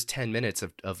then there was 10 minutes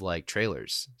of like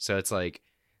trailers. So it's like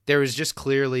there was just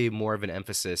clearly more of an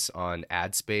emphasis on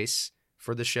ad space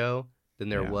for the show than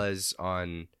there was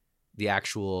on the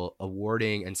actual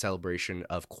awarding and celebration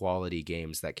of quality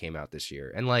games that came out this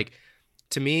year. And like,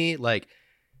 to me, like,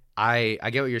 I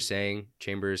get what you're saying,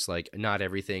 Chambers. Like, not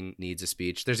everything needs a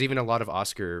speech. There's even a lot of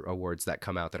Oscar awards that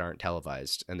come out that aren't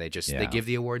televised, and they give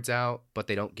the awards out, but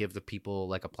they don't give the people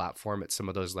like a platform at some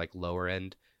of those like lower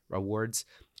end awards.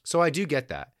 So I do get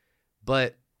that,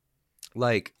 but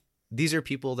like these are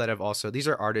people that these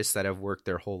are artists that have worked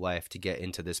their whole life to get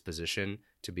into this position,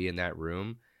 to be in that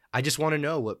room. I just want to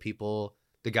know what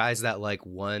the guys that like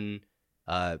won.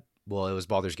 Well, it was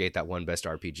Baldur's Gate that won Best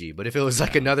RPG. But if it was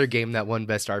like another game that won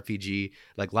Best RPG,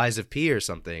 like Lies of P or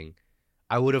something,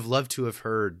 I would have loved to have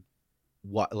heard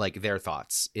what like their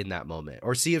thoughts in that moment,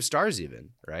 or Sea of Stars even,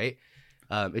 right?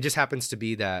 It just happens to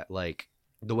be that like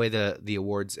the way the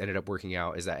awards ended up working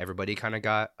out is that everybody kind of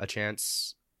got a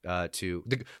chance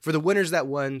for the winners that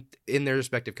won in their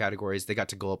respective categories, they got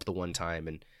to go up the one time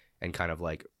and kind of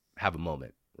like have a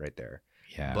moment right there.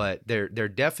 Yeah. But there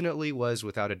definitely was,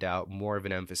 without a doubt, more of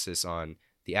an emphasis on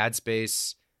the ad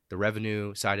space, the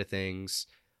revenue side of things.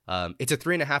 It's a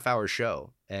 3.5 hour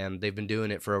show, and they've been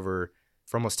doing it for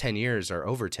almost 10 years, or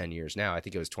over 10 years now. I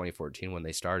think it was 2014 when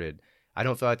they started. I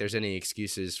don't feel like there's any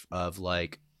excuses of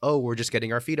like, oh, we're just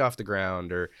getting our feet off the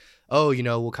ground, or, oh,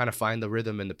 we'll kind of find the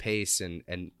rhythm and the pace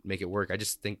and make it work. I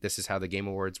just think this is how the Game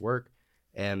Awards work.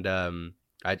 And I'm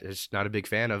just not a big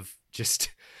fan of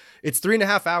just... It's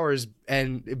 3.5 hours,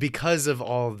 and because of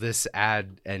all this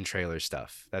ad and trailer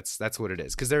stuff, that's what it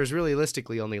is. Because there's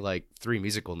realistically only like 3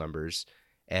 musical numbers,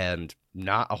 and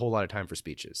not a whole lot of time for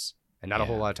speeches, and not a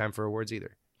whole lot of time for awards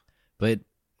either. But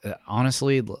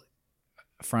honestly,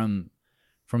 from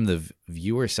the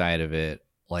viewer side of it,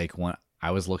 like when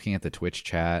I was looking at the Twitch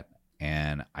chat,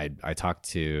 and I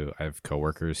have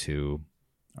coworkers who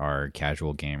are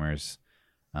casual gamers.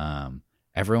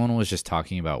 Everyone was just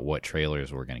talking about what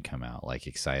trailers were going to come out, like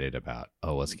excited about,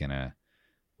 what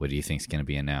do you think is going to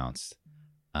be announced?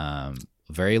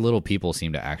 Very little people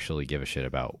seem to actually give a shit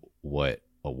about what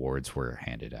awards were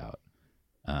handed out.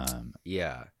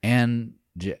 And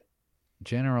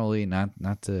generally,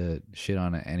 not to shit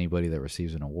on anybody that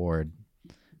receives an award,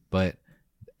 but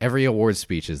every award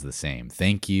speech is the same.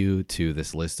 Thank you to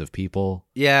this list of people.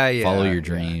 Follow your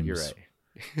dreams. You're right.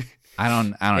 I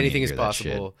don't. Anything need is to hear that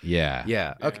possible. shit. Yeah.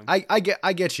 Yeah. Okay.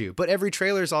 I get you, but every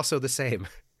trailer is also the same.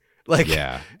 Like,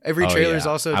 every trailer is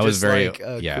also. I was just very.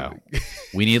 like,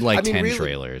 We need like 10 really,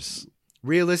 trailers.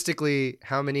 Realistically,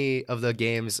 how many of the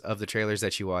games of the trailers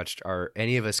that you watched are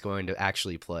any of us going to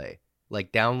actually play?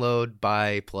 Like, download,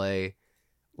 buy, play.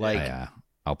 Like,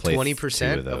 I'll play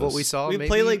 20% of what we saw. We maybe?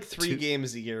 play like 3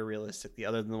 games a year, realistically,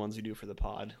 other than the ones we do for the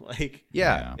pod. Like,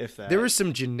 if that. There were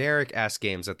some generic ass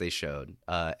games that they showed,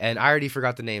 and I already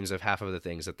forgot the names of half of the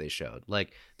things that they showed.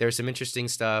 Like, there's some interesting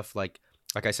stuff. Like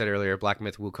I said earlier, Black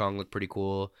Myth Wukong looked pretty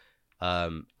cool.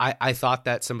 I thought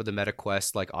that some of the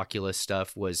MetaQuest, like Oculus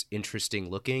stuff, was interesting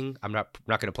looking. I'm not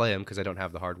going to play them because I don't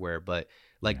have the hardware, but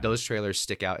like those trailers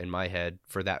stick out in my head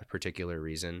for that particular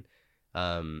reason.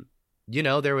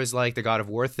 There was like the God of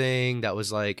War thing that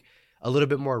was like a little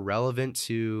bit more relevant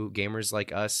to gamers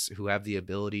like us who have the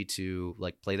ability to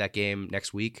like play that game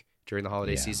next week during the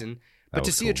holiday season. But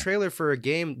to see a trailer for a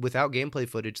game without gameplay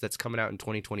footage that's coming out in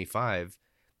 2025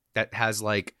 that has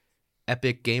like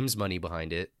Epic Games money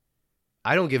behind it,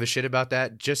 I don't give a shit about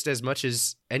that just as much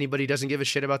as anybody doesn't give a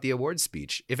shit about the awards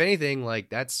speech. If anything, like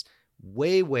that's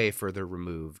way, way further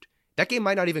removed. that game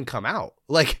might not even come out.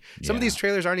 Like some of Yeah. these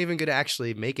trailers aren't even going to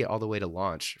actually make it all the way to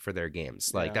launch for their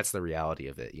games. Like Yeah. that's the reality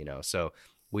of it, So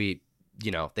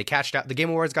they cashed out. The Game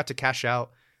Awards got to cash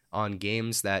out on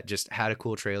games that just had a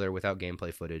cool trailer without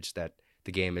gameplay footage that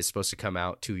the game is supposed to come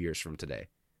out 2 years from today.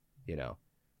 They Not,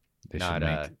 should not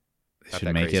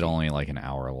that make crazy. it only like an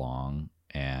hour long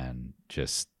and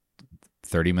just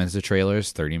 30 minutes of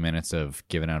trailers, 30 minutes of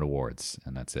giving out awards,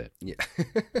 and that's it. Yeah.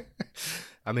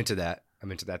 I'm into that.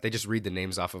 They just read the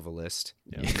names off of a list.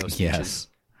 Yeah. No speeches. Yes.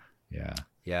 Yeah.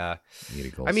 Yeah. You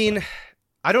get a gold I mean, star.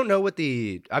 I don't know what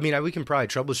we can probably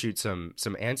troubleshoot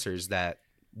some answers that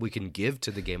we can give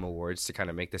to the Game Awards to kind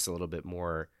of make this a little bit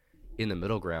more in the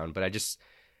middle ground. But I just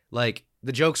like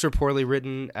the jokes are poorly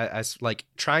written as like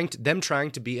trying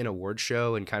to be an award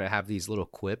show and kind of have these little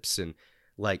quips and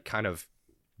like kind of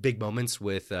big moments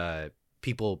with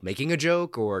people making a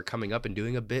joke or coming up and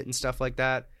doing a bit and stuff like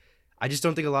that. I just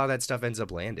don't think a lot of that stuff ends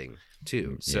up landing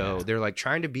too. So Yeah. they're like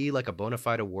trying to be like a bona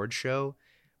fide award show,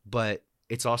 but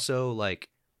it's also like,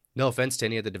 no offense to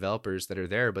any of the developers that are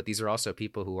there, but these are also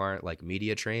people who aren't like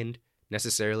media trained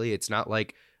necessarily. It's not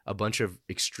like a bunch of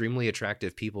extremely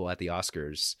attractive people at the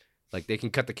Oscars. Like they can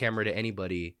cut the camera to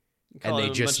anybody and Calling they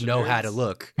them a just bunch of know how to nerds?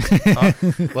 look.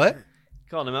 Huh? What?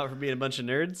 Calling them out for being a bunch of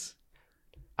nerds.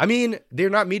 I mean, they're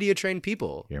not media trained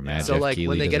people. You're mad So Jeff like Keighley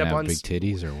when they get doesn't up have on big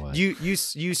titties or what?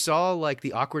 you saw like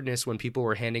the awkwardness when people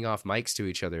were handing off mics to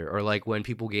each other, or like when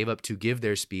people gave up to give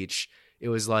their speech. It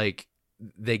was like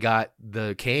they got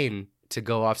the cane to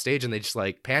go off stage and they just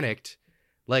like panicked.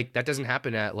 Like that doesn't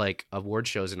happen at like award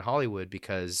shows in Hollywood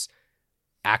because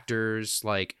actors,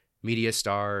 like media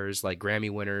stars, like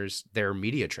Grammy winners, they're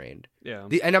media trained. Yeah.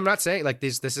 And I'm not saying like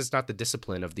this is not the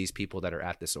discipline of these people that are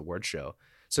at this award show.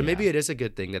 So maybe it is a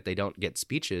good thing that they don't get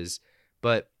speeches,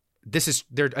 but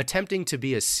they're attempting to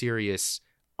be a serious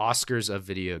Oscars of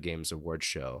video games award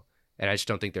show, and I just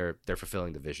don't think they're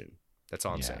fulfilling the vision. That's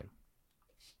all I'm saying.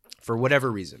 For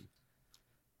whatever reason.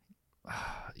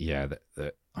 Yeah,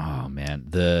 oh man,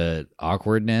 the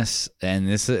awkwardness, and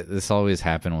this always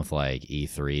happened with like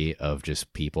E3 of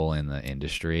just people in the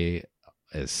industry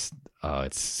is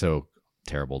it's so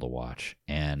terrible to watch.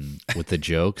 And with the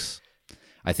jokes,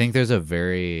 I think there's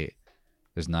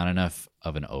not enough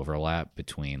of an overlap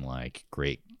between like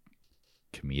great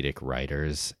comedic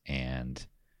writers and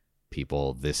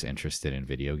people this interested in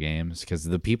video games, because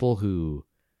the people who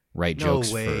write jokes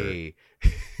for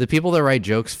the people that write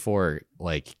jokes for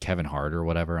like Kevin Hart or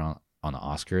whatever on the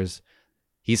Oscars,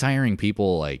 he's hiring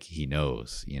people like he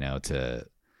knows, to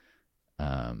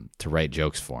write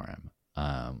jokes for him.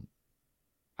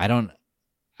 I don't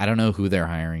know who they're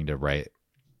hiring to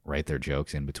write their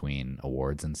jokes in between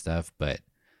awards and stuff, but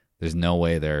there's no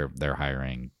way they're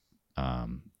hiring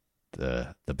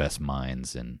the best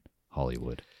minds in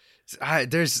Hollywood.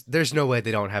 There's no way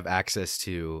they don't have access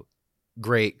to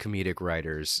great comedic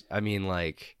writers. I mean,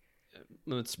 like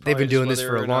It's they've been probably doing just this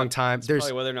for whether a or long not- time. It's There's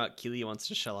probably whether or not Keeley wants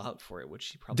to shell out for it, which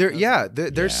he probably doesn't.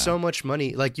 there's Yeah. so much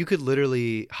money. Like you could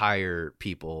literally hire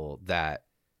people that,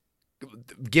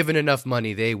 given enough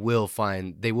money, they will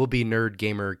be nerd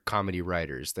gamer comedy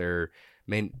writers. There's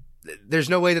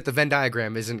no way that the Venn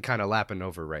diagram isn't kind of lapping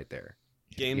over right there.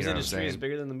 Games You know what I'm industry is saying?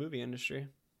 bigger than the movie industry.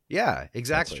 Yeah,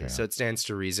 exactly. true. So it stands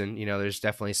to reason. There's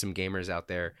definitely some gamers out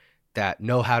there that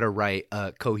know how to write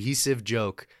a cohesive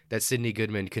joke that Sidney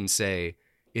Goodman can say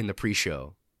in the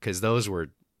pre-show, because those were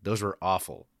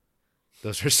awful.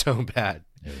 Those were so bad.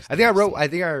 I think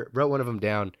I wrote one of them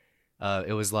down.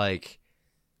 It was like,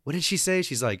 what did she say?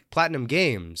 She's like, Platinum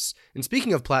Games. And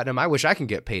speaking of platinum, I wish I can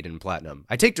get paid in platinum.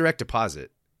 I take direct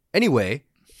deposit. Anyway,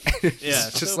 Yeah,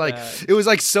 it's just so like bad. it was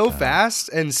like so fast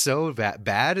and so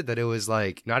bad that it was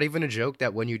like not even a joke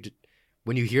that when you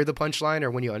hear the punchline or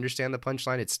when you understand the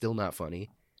punchline, it's still not funny.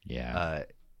 Yeah.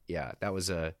 Yeah, that was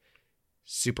a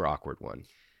super awkward one.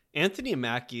 Anthony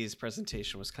Mackie's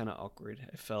presentation was kind of awkward.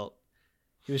 I felt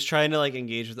he was trying to like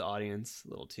engage with the audience a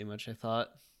little too much, I thought.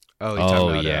 Oh, you're talking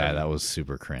about, yeah, that was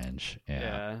super cringe. Yeah.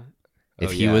 Yeah. Oh,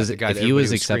 If he yeah, was the guy if that he was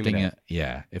everybody was accepting screaming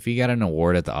it, if he got an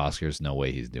award at the Oscars, no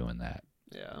way he's doing that.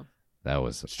 Yeah. That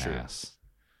was It's true. ass.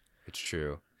 It's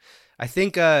true. I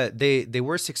think they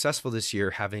were successful this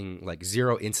year having like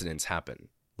 0 incidents happen.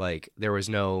 Like there was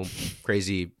no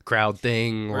crazy crowd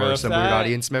thing Bro, or if some weird that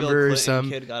audience Bill member or Clinton some.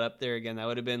 kid got up there again, that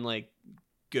would have been like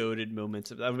goated moments.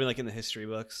 That would have been like in the history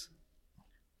books.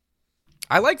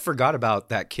 I like forgot about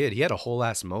that kid. He had a whole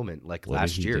ass moment like What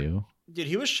last did he year. do? Dude,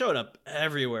 he was showing up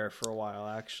everywhere for a while,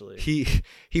 actually.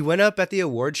 He went up at the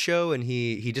award show and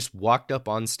he just walked up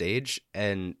on stage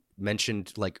and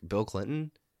mentioned like Bill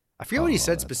Clinton. I forget what he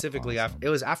said that's specifically. awesome. It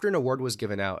was after an award was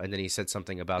given out, and then he said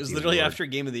something It about was the literally award. after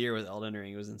Game of the Year with Elden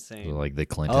Ring. It was So, insane. like the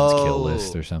Clintons kill Oh.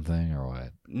 list or something, or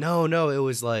what? No, it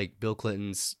was like Bill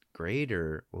Clinton's grade,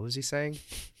 or what was he saying? It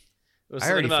was I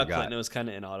something already about forgot. Clinton. It was kind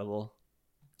of inaudible.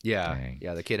 Yeah, Dang.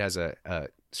 yeah. The kid has a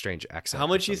strange accent. How of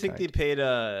much do you some think they kind. paid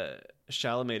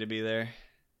Chalamet to be there?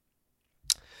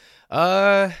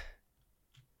 I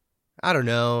don't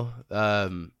know.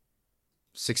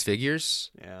 6 figures.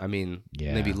 Yeah. I mean,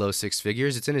 Yeah. maybe low 6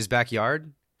 figures. It's in his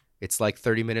backyard. It's like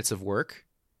 30 minutes of work,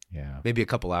 Yeah. maybe a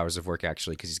couple hours of work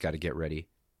actually, because he's got to get ready.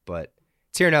 But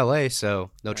it's here in LA,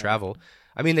 so no Yeah. travel.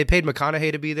 I mean, they paid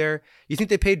McConaughey to be there. You think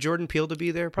they paid Jordan Peele to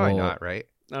be there? Probably Well, not, right?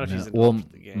 Not if No. he's Well, involved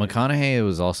with the game. McConaughey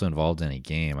was also involved in a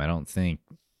game. I don't think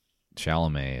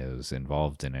Chalamet is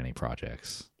involved in any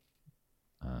projects.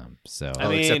 So I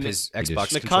mean, except his just-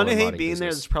 Xbox controller McConaughey modding being there,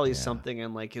 business. there's probably Yeah. something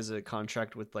in like his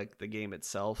contract with like the game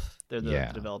itself. They're the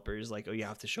Yeah. developers. Like, oh, you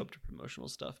have to show up to promotional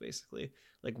stuff, basically,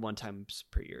 like one time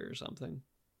per year or something.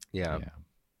 Yeah. yeah.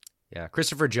 Yeah,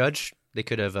 Christopher Judge, they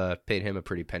could have paid him a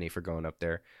pretty penny for going up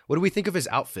there. What do we think of his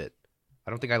outfit? I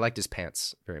don't think I liked his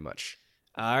pants very much.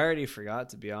 I already forgot,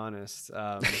 to be honest.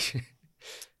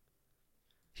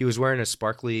 He was wearing a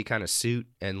sparkly kind of suit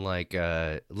and like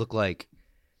looked like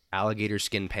alligator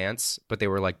skin pants, but they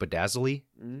were like bedazzly.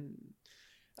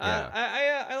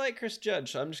 Yeah. I like Chris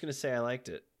Judge. So I'm just gonna say I liked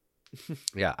it.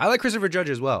 Yeah, I like Christopher Judge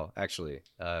as well, actually.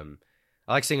 I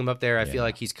like seeing him up there. I feel Yeah.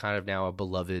 like he's kind of now a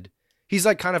beloved. He's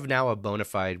like kind of now a bona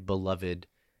fide beloved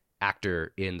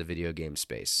actor in the video game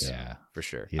space. Yeah. For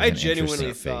sure. He's I an genuinely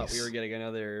interesting thought we face. were getting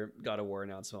another God of War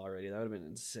announcement already. That would have been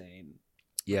insane.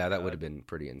 Yeah, that would have been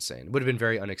pretty insane. Would have been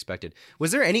very unexpected.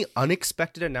 Was there any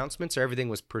unexpected announcements, or everything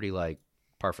was pretty like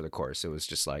par for the course? It was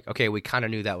just like, okay, we kind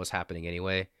of knew that was happening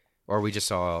anyway, or we just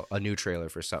saw a new trailer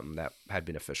for something that had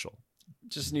been official.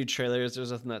 Just new trailers.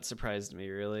 There's nothing that surprised me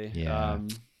really. Yeah.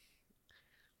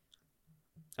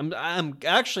 I'm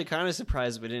actually kind of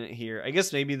surprised we didn't hear. I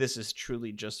guess maybe this is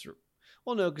truly just.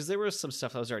 Well, no, because there was some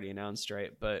stuff that was already announced,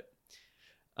 right? But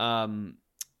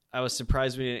I was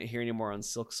surprised we didn't hear any more on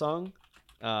Silk Song.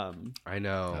 I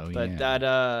know. Oh, But yeah.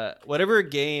 that whatever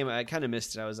game, I kind of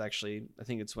missed it. I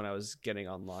think it's when I was getting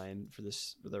online for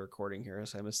the recording here,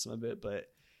 so I missed some of it. But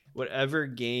whatever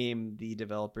game the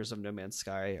developers of No Man's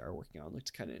Sky are working on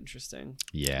looked kind of interesting.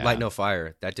 Yeah. Light No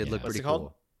Fire. That did Yeah. look What's pretty it called?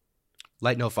 cool.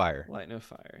 Light No Fire. Light No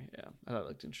Fire, yeah, I thought it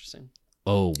looked interesting.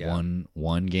 Oh, Yeah.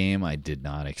 one game I did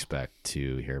not expect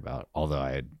to hear about,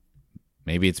 although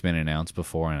maybe it's been announced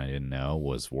before and I didn't know,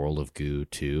 was World of Goo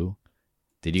 2.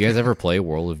 Did you guys ever play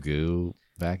World of Goo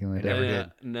back in the I day? never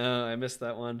did. No, I missed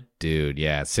that one. Dude,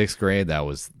 yeah, 6th grade that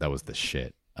was the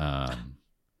shit.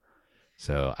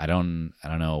 So I don't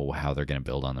know how they're gonna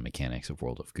build on the mechanics of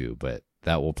World of Goo, but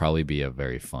that will probably be a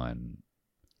very fun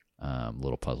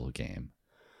little puzzle game.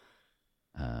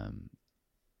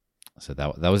 So that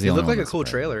was the It only looked one like a that cool surprised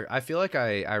me. trailer. I feel like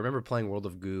I remember playing World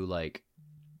of Goo like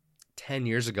 10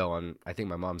 years ago on, I think,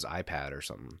 my mom's iPad or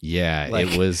something. Yeah, Like-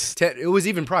 it was. It was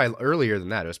even probably earlier than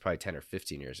that. It was probably 10 or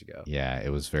 15 years ago. Yeah, it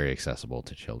was very accessible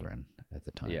to children at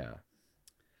the time. Yeah.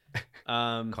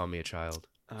 Um, Call me a child.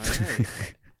 all right.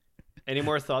 Any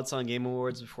more thoughts on Game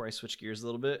Awards before I switch gears a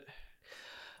little bit?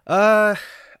 I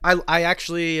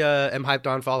actually am hyped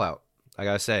on Fallout. I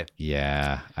gotta say.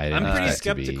 Yeah, I I'm didn't pretty expect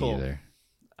to be skeptical. either.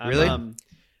 Really?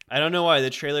 I don't know why the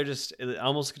trailer it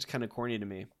almost looked kind of corny to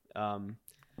me. I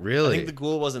Really? think the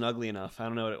ghoul wasn't ugly enough. I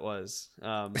don't know what it was.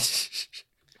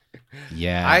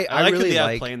 Yeah, I like really who they have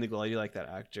like playing the ghoul. I do like that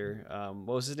actor.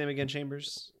 What was his name again?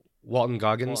 Chambers. Walton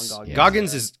Goggins. Walton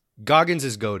Goggins, yeah. Goggins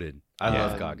is goated. I Yeah.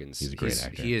 love Goggins. He's a great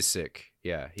actor. He is sick.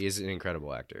 Yeah, he is an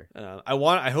incredible actor.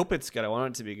 I hope it's good. I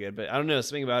want it to be good, but I don't know.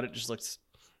 Something about it just looks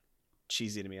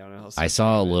cheesy to me. I don't know. How else to I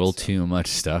saw a describe it, little so. too much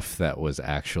stuff that was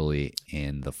actually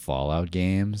in the Fallout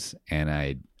games, and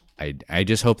I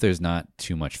just hope there's not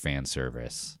too much fan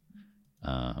service.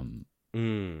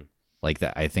 Like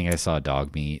that. I think I saw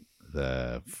dog meat,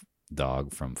 the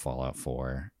dog from Fallout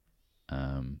 4.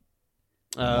 In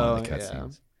one of the yeah.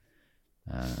 cutscenes.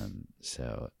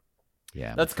 So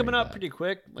yeah, I'm That's coming afraid out that- pretty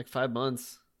quick, like 5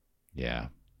 months. Yeah.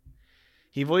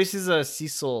 He voices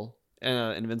Cecil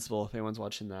Invincible. If anyone's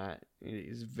watching that,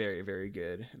 he's very, very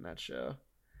good in that show.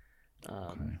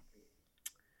 Okay.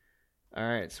 All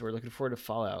right, so we're looking forward to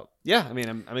Fallout. Yeah, I mean,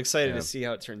 I'm excited Yeah. to see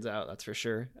how it turns out. That's for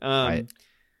sure. I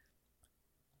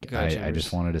Go ahead, I Chambers.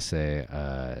 just wanted to say,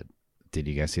 did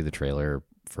you guys see the trailer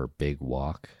for Big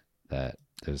Walk? That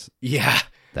there's Yeah,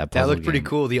 that that puzzle looked pretty game-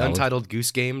 cool. The that looked- Untitled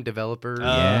Goose Game developer.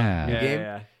 Yeah. new yeah, game?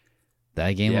 yeah.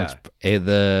 That game Yeah. looks.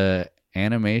 The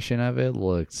animation of it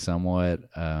looked somewhat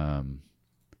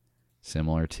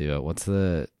similar to what's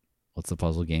the what's the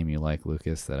puzzle game you like,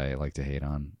 Lucas, that I like to hate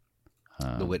on?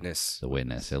 The Witness. The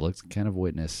Witness. It looked kind of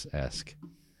Witness-esque.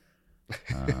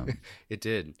 It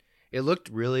did. It looked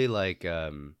really like I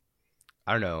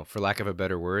don't know, for lack of a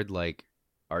better word, like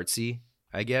artsy,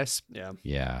 I guess. Yeah.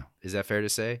 Yeah. Is that fair to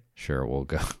say? Sure, we'll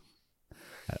go.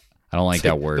 I don't like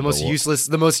that word.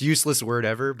 The most useless word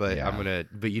ever, but Yeah.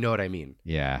 but you know what I mean.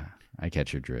 Yeah, I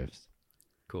catch your drift.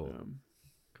 Cool.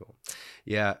 Cool.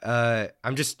 Yeah,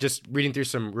 I'm just reading through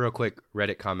some real quick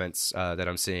Reddit comments that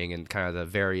I'm seeing and kind of the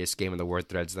various Game of the Word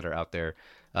threads that are out there.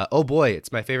 Oh boy,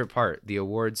 it's my favorite part, the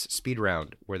awards speed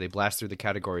round, where they blast through the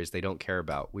categories they don't care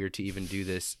about. Weird to even do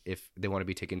this if they want to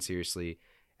be taken seriously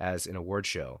as an award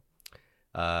show.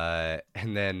 And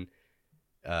then,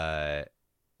 what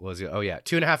was it? Oh yeah,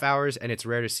 2.5 hours, and it's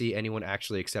rare to see anyone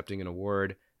actually accepting an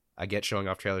award. I get showing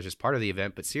off trailers is part of the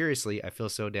event, but seriously, I feel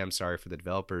so damn sorry for the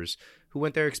developers who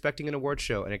went there expecting an award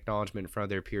show and acknowledgement in front of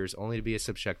their peers only to be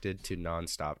subjected to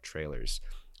non-stop trailers.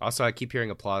 Also, I keep hearing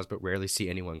applause, but rarely see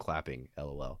anyone clapping.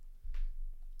 LOL.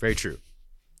 Very true.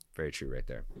 Very true right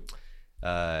there.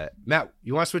 Matt,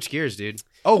 you want to switch gears, dude?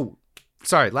 Oh,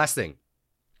 sorry. Last thing.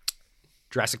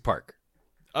 Jurassic Park.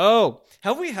 Oh,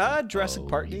 have we had Jurassic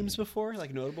Park yeah. games before?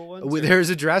 Like notable ones? Well, or- there's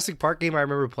a Jurassic Park game I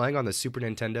remember playing on the Super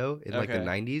Nintendo in like the Okay.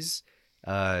 90s.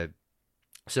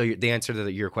 So the answer to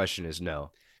your question is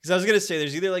no. Because I was gonna say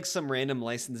there's either like some random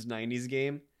licensed '90s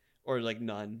game or like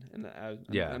none, and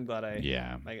I'm glad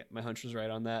my hunch was right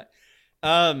on that.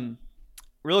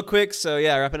 Real quick, so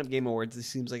yeah, wrapping up Game Awards. It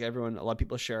seems like a lot of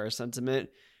people share our sentiment.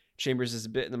 Chambers is a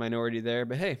bit in the minority there,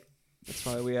 but hey, that's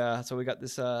why we got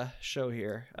this show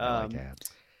here. I like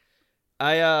ads.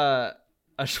 I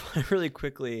just want to really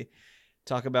quickly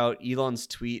talk about Elon's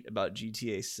tweet about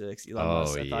GTA 6. Elon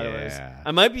Musk. I thought it was. yeah.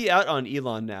 I might be out on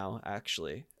Elon now,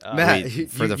 actually. Matt, wait, you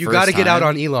for the got to first get out time?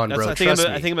 on Elon, bro. I Trust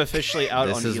me. think I'm officially out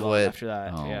This on is Elon what- after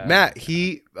that. oh. Yeah. Matt,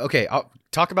 I'll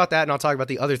talk about that, and I'll talk about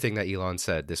the other thing that Elon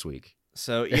said this week.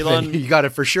 So And then Elon, you got to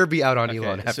for sure be out on okay,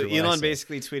 Elon after so what I Elon said.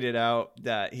 basically tweeted out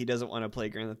that he doesn't want to play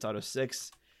Grand Theft Auto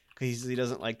 6 because he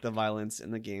doesn't like the violence in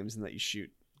the games and that you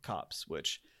shoot cops.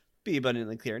 Which, be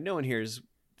abundantly clear, no one here is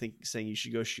saying you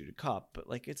should go shoot a cop, but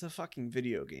like it's a fucking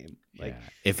video game. Like, Yeah.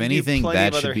 If you do anything, plenty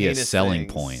that of should other be a heinous selling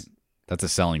things. point. That's a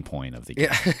selling point of the game.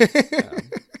 Yeah.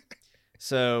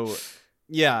 So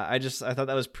yeah, I thought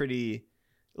that was pretty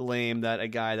lame that a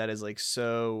guy that is like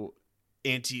so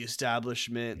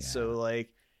anti-establishment, Yeah. so like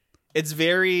it's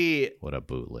very What a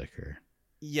bootlicker.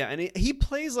 yeah, and he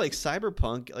plays like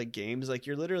cyberpunk like games, like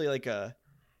you're literally like a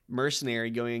mercenary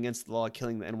going against the law,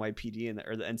 killing the NYPD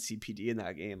or the NCPD in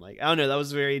that game. Like I don't know, that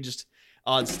was very just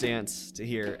odd stance to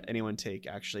hear anyone take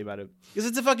actually about it because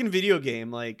it's a fucking video game.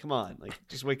 Like come on, like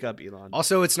just wake up, Elon.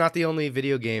 Also, it's not the only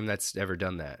video game that's ever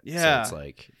done that. Yeah. So it's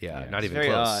like, Yeah. not It's even very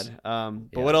close. odd.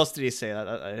 But Yeah. what else did he say?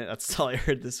 That's all I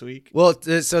heard this week. Well,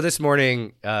 so this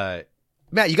morning,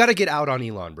 Matt, you got to get out on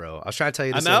Elon, bro. I was trying to tell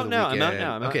you this. I'm over out the now, I'm weekend. out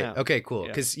now, I'm out okay, now. okay, cool. Yeah.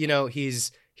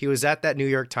 Because he was at that New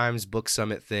York Times Book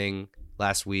Summit thing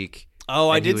last week. Oh,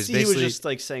 I And he did was see he was basically- just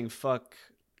like saying fuck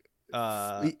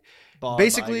Bob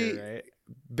Basically- Iger, right?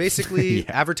 Basically,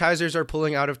 Yeah. advertisers are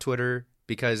pulling out of Twitter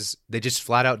because they just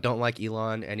flat out don't like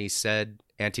Elon, and he said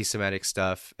anti-Semitic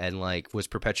stuff and like was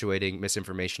perpetuating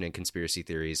misinformation and conspiracy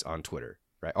theories on Twitter,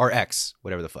 right? Or X,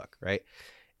 whatever the fuck, right?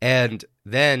 And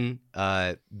then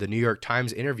the New York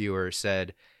Times interviewer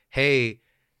said, "Hey,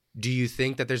 do you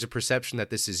think that there's a perception that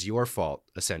this is your fault,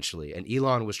 essentially?" And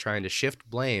Elon was trying to shift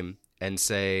blame and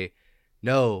say,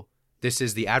 "No, this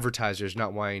is the advertisers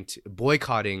not wanting to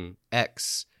boycotting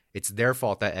X. It's their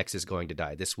fault that X is going to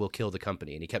die. This will kill the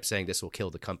company." And he kept saying this will kill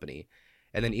the company.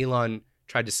 And then Elon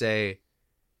tried to say,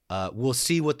 we'll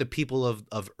see what the people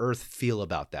of Earth feel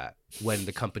about that when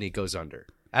the company goes under.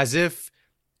 As if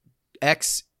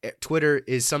Twitter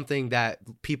is something that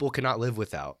people cannot live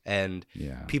without. And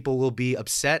Yeah. people will be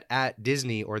upset at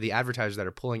Disney or the advertisers that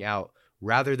are pulling out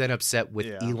rather than upset with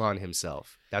Yeah. Elon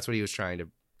himself. That's what he was trying to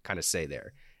kind of say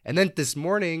there. And then this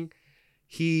morning,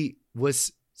 he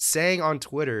was saying on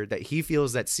Twitter that he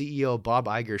feels that CEO Bob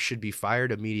Iger should be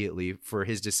fired immediately for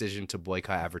his decision to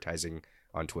boycott advertising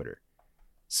on Twitter.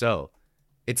 So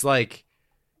it's like,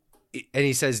 and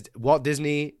he says Walt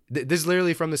Disney, this is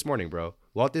literally from this morning, bro.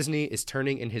 Walt Disney is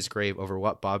turning in his grave over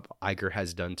what Bob Iger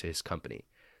has done to his company.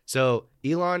 So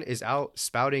Elon is out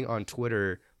spouting on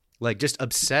Twitter, like just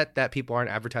upset that people aren't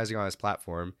advertising on his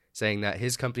platform, saying that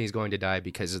his company is going to die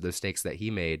because of the mistakes that he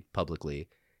made publicly.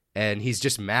 And he's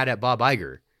just mad at Bob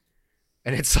Iger.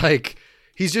 And it's like,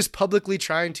 he's just publicly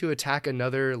trying to attack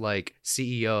another like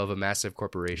CEO of a massive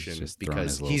corporation He's just throwing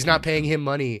because his little he's not paying tantrum. him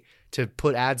money to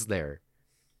put ads there.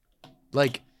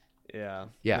 Like, Yeah.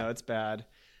 Yeah. No, it's bad.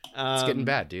 It's getting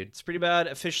bad, dude. It's pretty bad.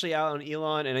 Officially out on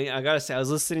Elon, and I gotta say, I was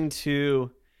listening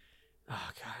to, oh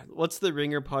god, what's the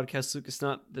Ringer podcast, Luke? It's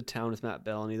not The Town with Matt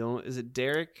Bell, and is it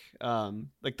Derek?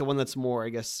 Like the one that's more, I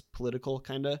guess, political,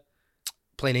 kind of.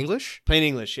 Plain English? Plain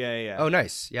English, yeah. Oh,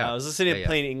 nice. Yeah. I was listening to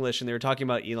Plain English, and they were talking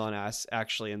about Elon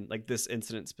actually, and like this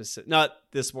incident specific, not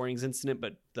this morning's incident,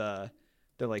 but the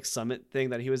like summit thing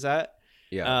that he was at.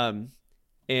 Yeah.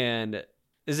 And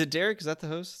is it Derek? Is that the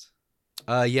host?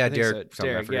 Yeah, Derek. So.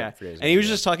 Derek, yeah. And he was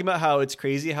just talking about how it's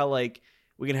crazy how like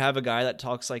we can have a guy that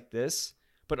talks like this,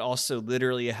 but also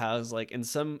literally has like in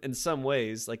some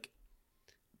ways like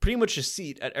pretty much a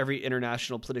seat at every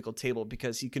international political table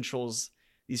because he controls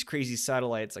these crazy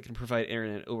satellites that can provide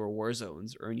internet over war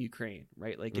zones or in Ukraine,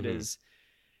 right? Like it is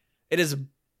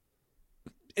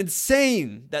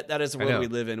insane that is the world we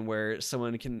live in where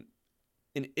an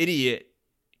idiot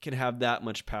can have that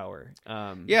much power.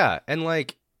 Yeah,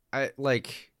 and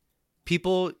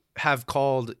people have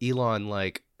called Elon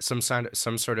like some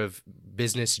sort of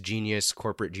business genius,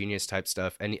 corporate genius type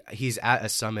stuff, and he's at a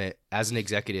summit as an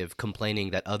executive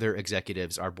complaining that other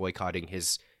executives are boycotting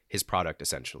his product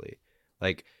essentially.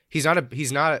 Like he's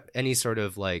not any sort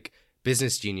of like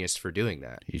business genius for doing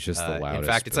that. He's just the loudest. In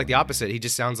fact, it's like the opposite. He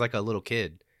just sounds like a little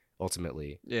kid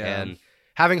ultimately. Yeah. And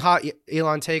having hot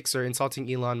Elon takes or insulting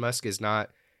Elon Musk is not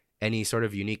any sort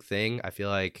of unique thing. I feel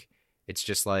like it's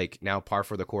just like now par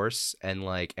for the course, and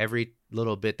like every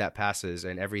little bit that passes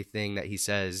and everything that he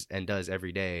says and does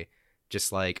every day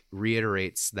just like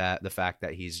reiterates the fact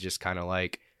that he's just kind of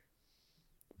like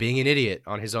being an idiot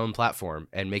on his own platform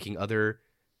and making other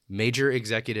major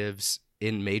executives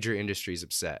in major industries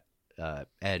upset.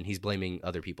 And he's blaming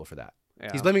other people for that.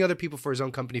 Yeah. He's blaming other people for his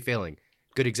own company failing.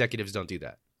 Good executives don't do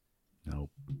that.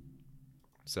 Nope.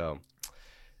 So,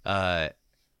 man,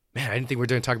 I didn't think we were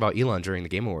going to talk about Elon during the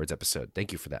Game Awards episode.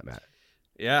 Thank you for that, Matt.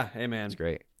 Yeah. Hey, man. It's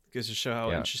great. Goes to show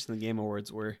how interesting the Game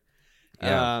Awards were.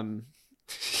 Yeah.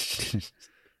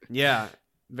 Yeah.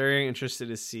 Very interested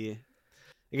to see.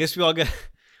 I guess we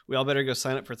all better go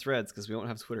sign up for Threads because we won't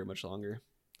have Twitter much longer.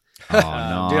 Oh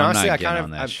no, dude, honestly, I'm not getting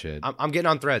on that shit. I'm getting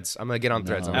on Threads. I'm gonna get on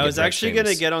Threads. No. I was actually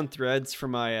gonna get on Threads for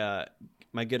my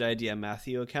my Good Idea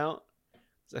Matthew account.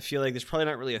 I feel like there's probably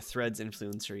not really a Threads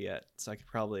influencer yet, so I could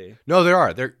probably. No, there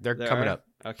are. They're coming up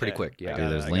okay. pretty quick. Yeah, Dude,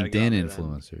 there's LinkedIn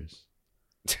influencers.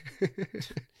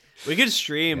 We could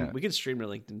stream. Yeah. We could stream to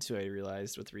LinkedIn too. I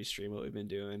realized with Restream what we've been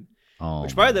doing. Oh,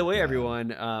 Which, by the way, God.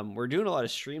 everyone, we're doing a lot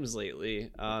of streams lately.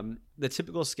 The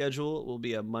typical schedule will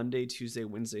be a Monday, Tuesday,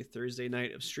 Wednesday, Thursday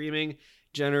night of streaming.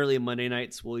 Generally, Monday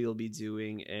nights we'll be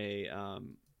doing a.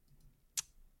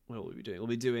 What will we be doing? We'll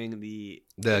be doing the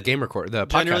game record. The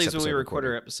podcast generally is when we episode record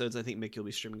our recording. episodes. I think Mickey will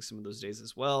be streaming some of those days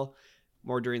as well.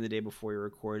 More during the day before we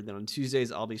record. Then on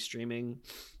Tuesdays, I'll be streaming.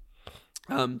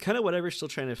 Kind of whatever. Still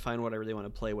trying to find what I really want to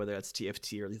play, whether that's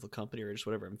TFT or Lethal Company or just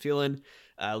whatever I'm feeling.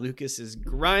 Lucas is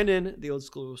grinding the old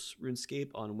school RuneScape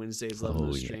on Wednesdays. Loving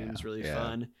those streams, really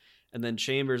fun. And then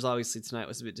Chambers, obviously tonight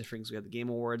was a bit different because we had the Game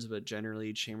Awards, but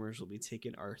generally Chambers will be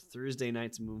taking our Thursday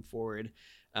nights moving forward,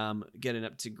 getting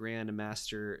up to Grand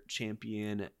Master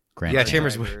Champion. Yeah,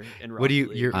 Chambers. What do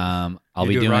you? I'll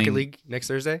be doing Rocket League next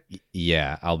Thursday.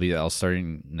 Yeah, I'll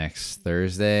starting next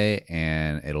Thursday,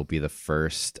 and it'll be the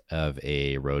first of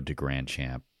a Road to Grand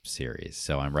Champ series.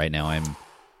 So I'm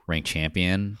ranked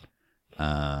champion,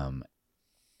 and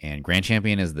Grand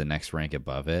Champion is the next rank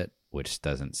above it, which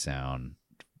doesn't sound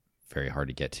very hard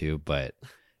to get to, but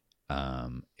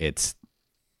it's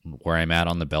where I'm at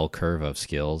on the bell curve of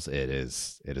skills. It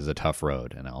is a tough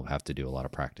road, and I'll have to do a lot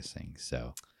of practicing.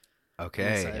 So.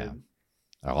 Okay. Yeah.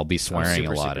 I'll be swearing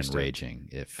a lot and super raging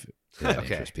if that Okay.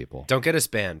 interests people. Don't get us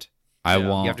banned. I Yeah.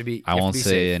 won't. You have to be- you I have to won't be say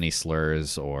safe. any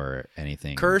slurs or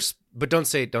anything. Curse, but don't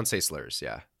say slurs.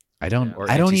 Yeah. I don't. Or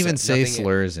I don't anti-Sem- even say nothing-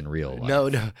 slurs in real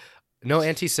life. No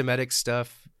anti-Semitic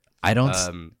stuff. I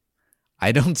don't.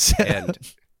 I don't say. And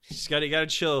Just you gotta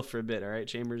chill for a bit, all right,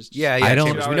 Chambers? yeah, I don't-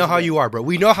 Chambers, we know how you are, bro.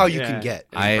 We know how you Yeah. can get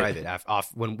in I- private.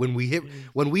 Off when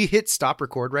we hit stop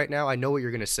record right now. I know what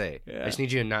you're gonna say. Yeah. I just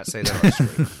need you to not say that on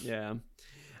stream. Yeah.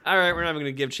 All right, we're not even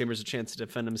gonna give Chambers a chance to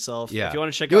defend himself. Yeah. If you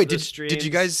want to check Wait, out the streams, did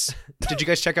you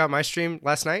guys check out my stream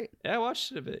last night? Yeah, I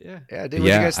watched it a bit. Yeah. Yeah, what did you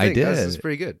Yeah, guys I think? That did. was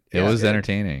pretty good. It Yeah, was good.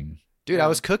 entertaining. Dude, Yeah. I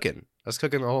was cooking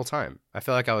the whole time. I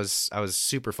felt like I was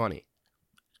super funny.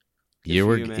 You for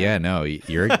were. you, man. Yeah. No.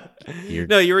 You're. You're.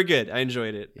 No, you were good. I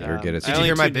enjoyed it. You're good at Did you only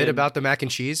hear my tuned bit in. about the mac and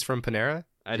cheese from Panera?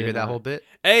 I Did you did hear that not. whole bit?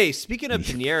 Hey, speaking of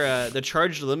Panera, the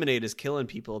Charged Lemonade is killing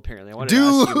people. Apparently, I wanted to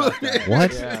ask you about that.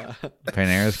 What? Yeah.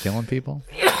 Panera's killing people.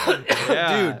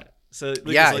 Yeah. Dude. So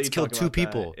Lucas, Yeah, I'll let it's you killed talk 2 about that.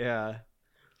 people. Yeah.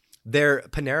 Their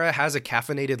Panera has a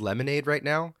caffeinated lemonade right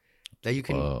now, that you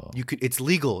can Whoa. it's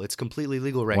legal. It's completely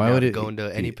legal right Why now would to it go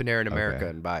into any be- Panera in America okay.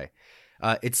 and buy.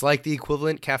 It's like the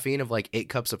equivalent caffeine of like 8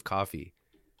 cups of coffee.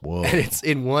 Whoa. And it's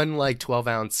in one like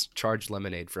 12-ounce charged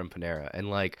lemonade from Panera. And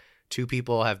like 2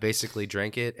 people have basically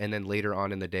drank it and then later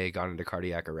on in the day gone into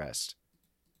cardiac arrest.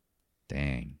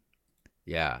 Dang.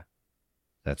 Yeah.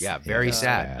 That's very that's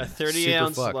sad. A bad.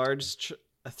 30-ounce fucked.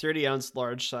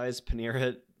 large size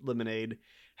Panera lemonade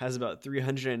has about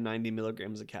 390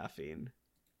 milligrams of caffeine.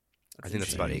 I think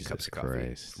that's about 8 Jesus cups of coffee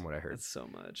Christ. from what I heard. That's so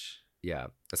much. Yeah.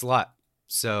 That's a lot.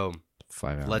 So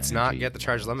 5 hour let's not energy get the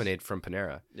charged balls. lemonade from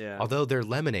Panera. Yeah. Although their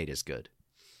lemonade is good.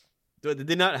 Did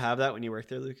they not have that when you worked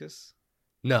there, Lucas?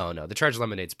 No, the charged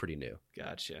lemonade's pretty new.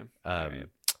 Gotcha. All right.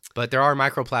 But there are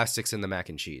microplastics in the mac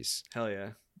and cheese. Hell yeah.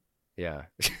 Yeah.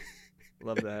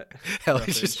 Love that. hell,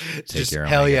 reference. just your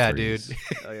hell yeah, omega-3s. dude.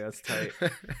 Oh yeah, that's tight.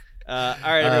 All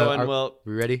right, everyone. Well,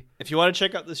 We ready? if you want to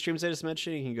check out the streams I just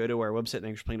mentioned, you can go to our website,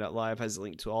 thanksforplaying.live. Has a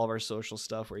link to all of our social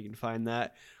stuff where you can find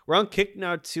that. We're on Kick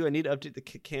now, too. I need to update the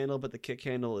Kick handle, but the Kick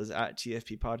handle is at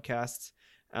TFP Podcasts.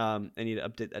 I need to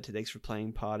update that to Thanks for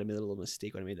Playing Pod. I made a little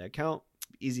mistake when I made that account.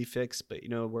 Easy fix, but you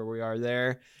know where we are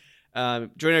there.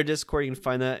 Join our Discord. You can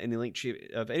find that in the link tree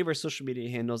of any of our social media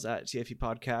handles at TFP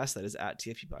Podcast. That is at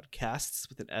TFP Podcasts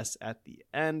with an S at the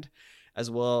end. As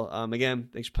well, again,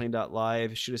 thanks for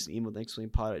playing.live. Shoot us an email,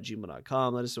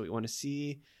 thanksforplayingpod@gmail.com. Let us know what you want to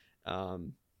see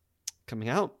coming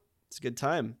out. It's a good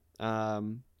time. All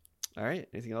right.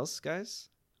 Anything else, guys?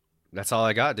 That's all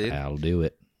I got, dude. That'll do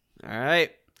it. All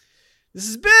right. This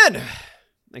has been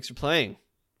Thanks for Playing.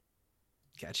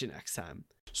 Catch you next time.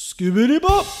 Skibbity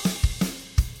bop.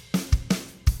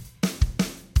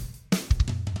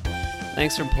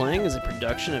 Thanks for Playing is a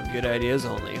production of Good Ideas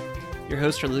Only. Your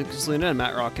hosts are Lucas Luna and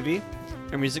Matt Rockaby.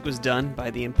 Our music was done by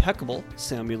the impeccable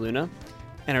Sammy Luna,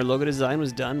 and our logo design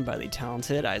was done by the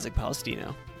talented Isaac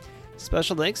Palestino.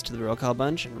 Special thanks to the Roll Call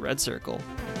Bunch and Red Circle.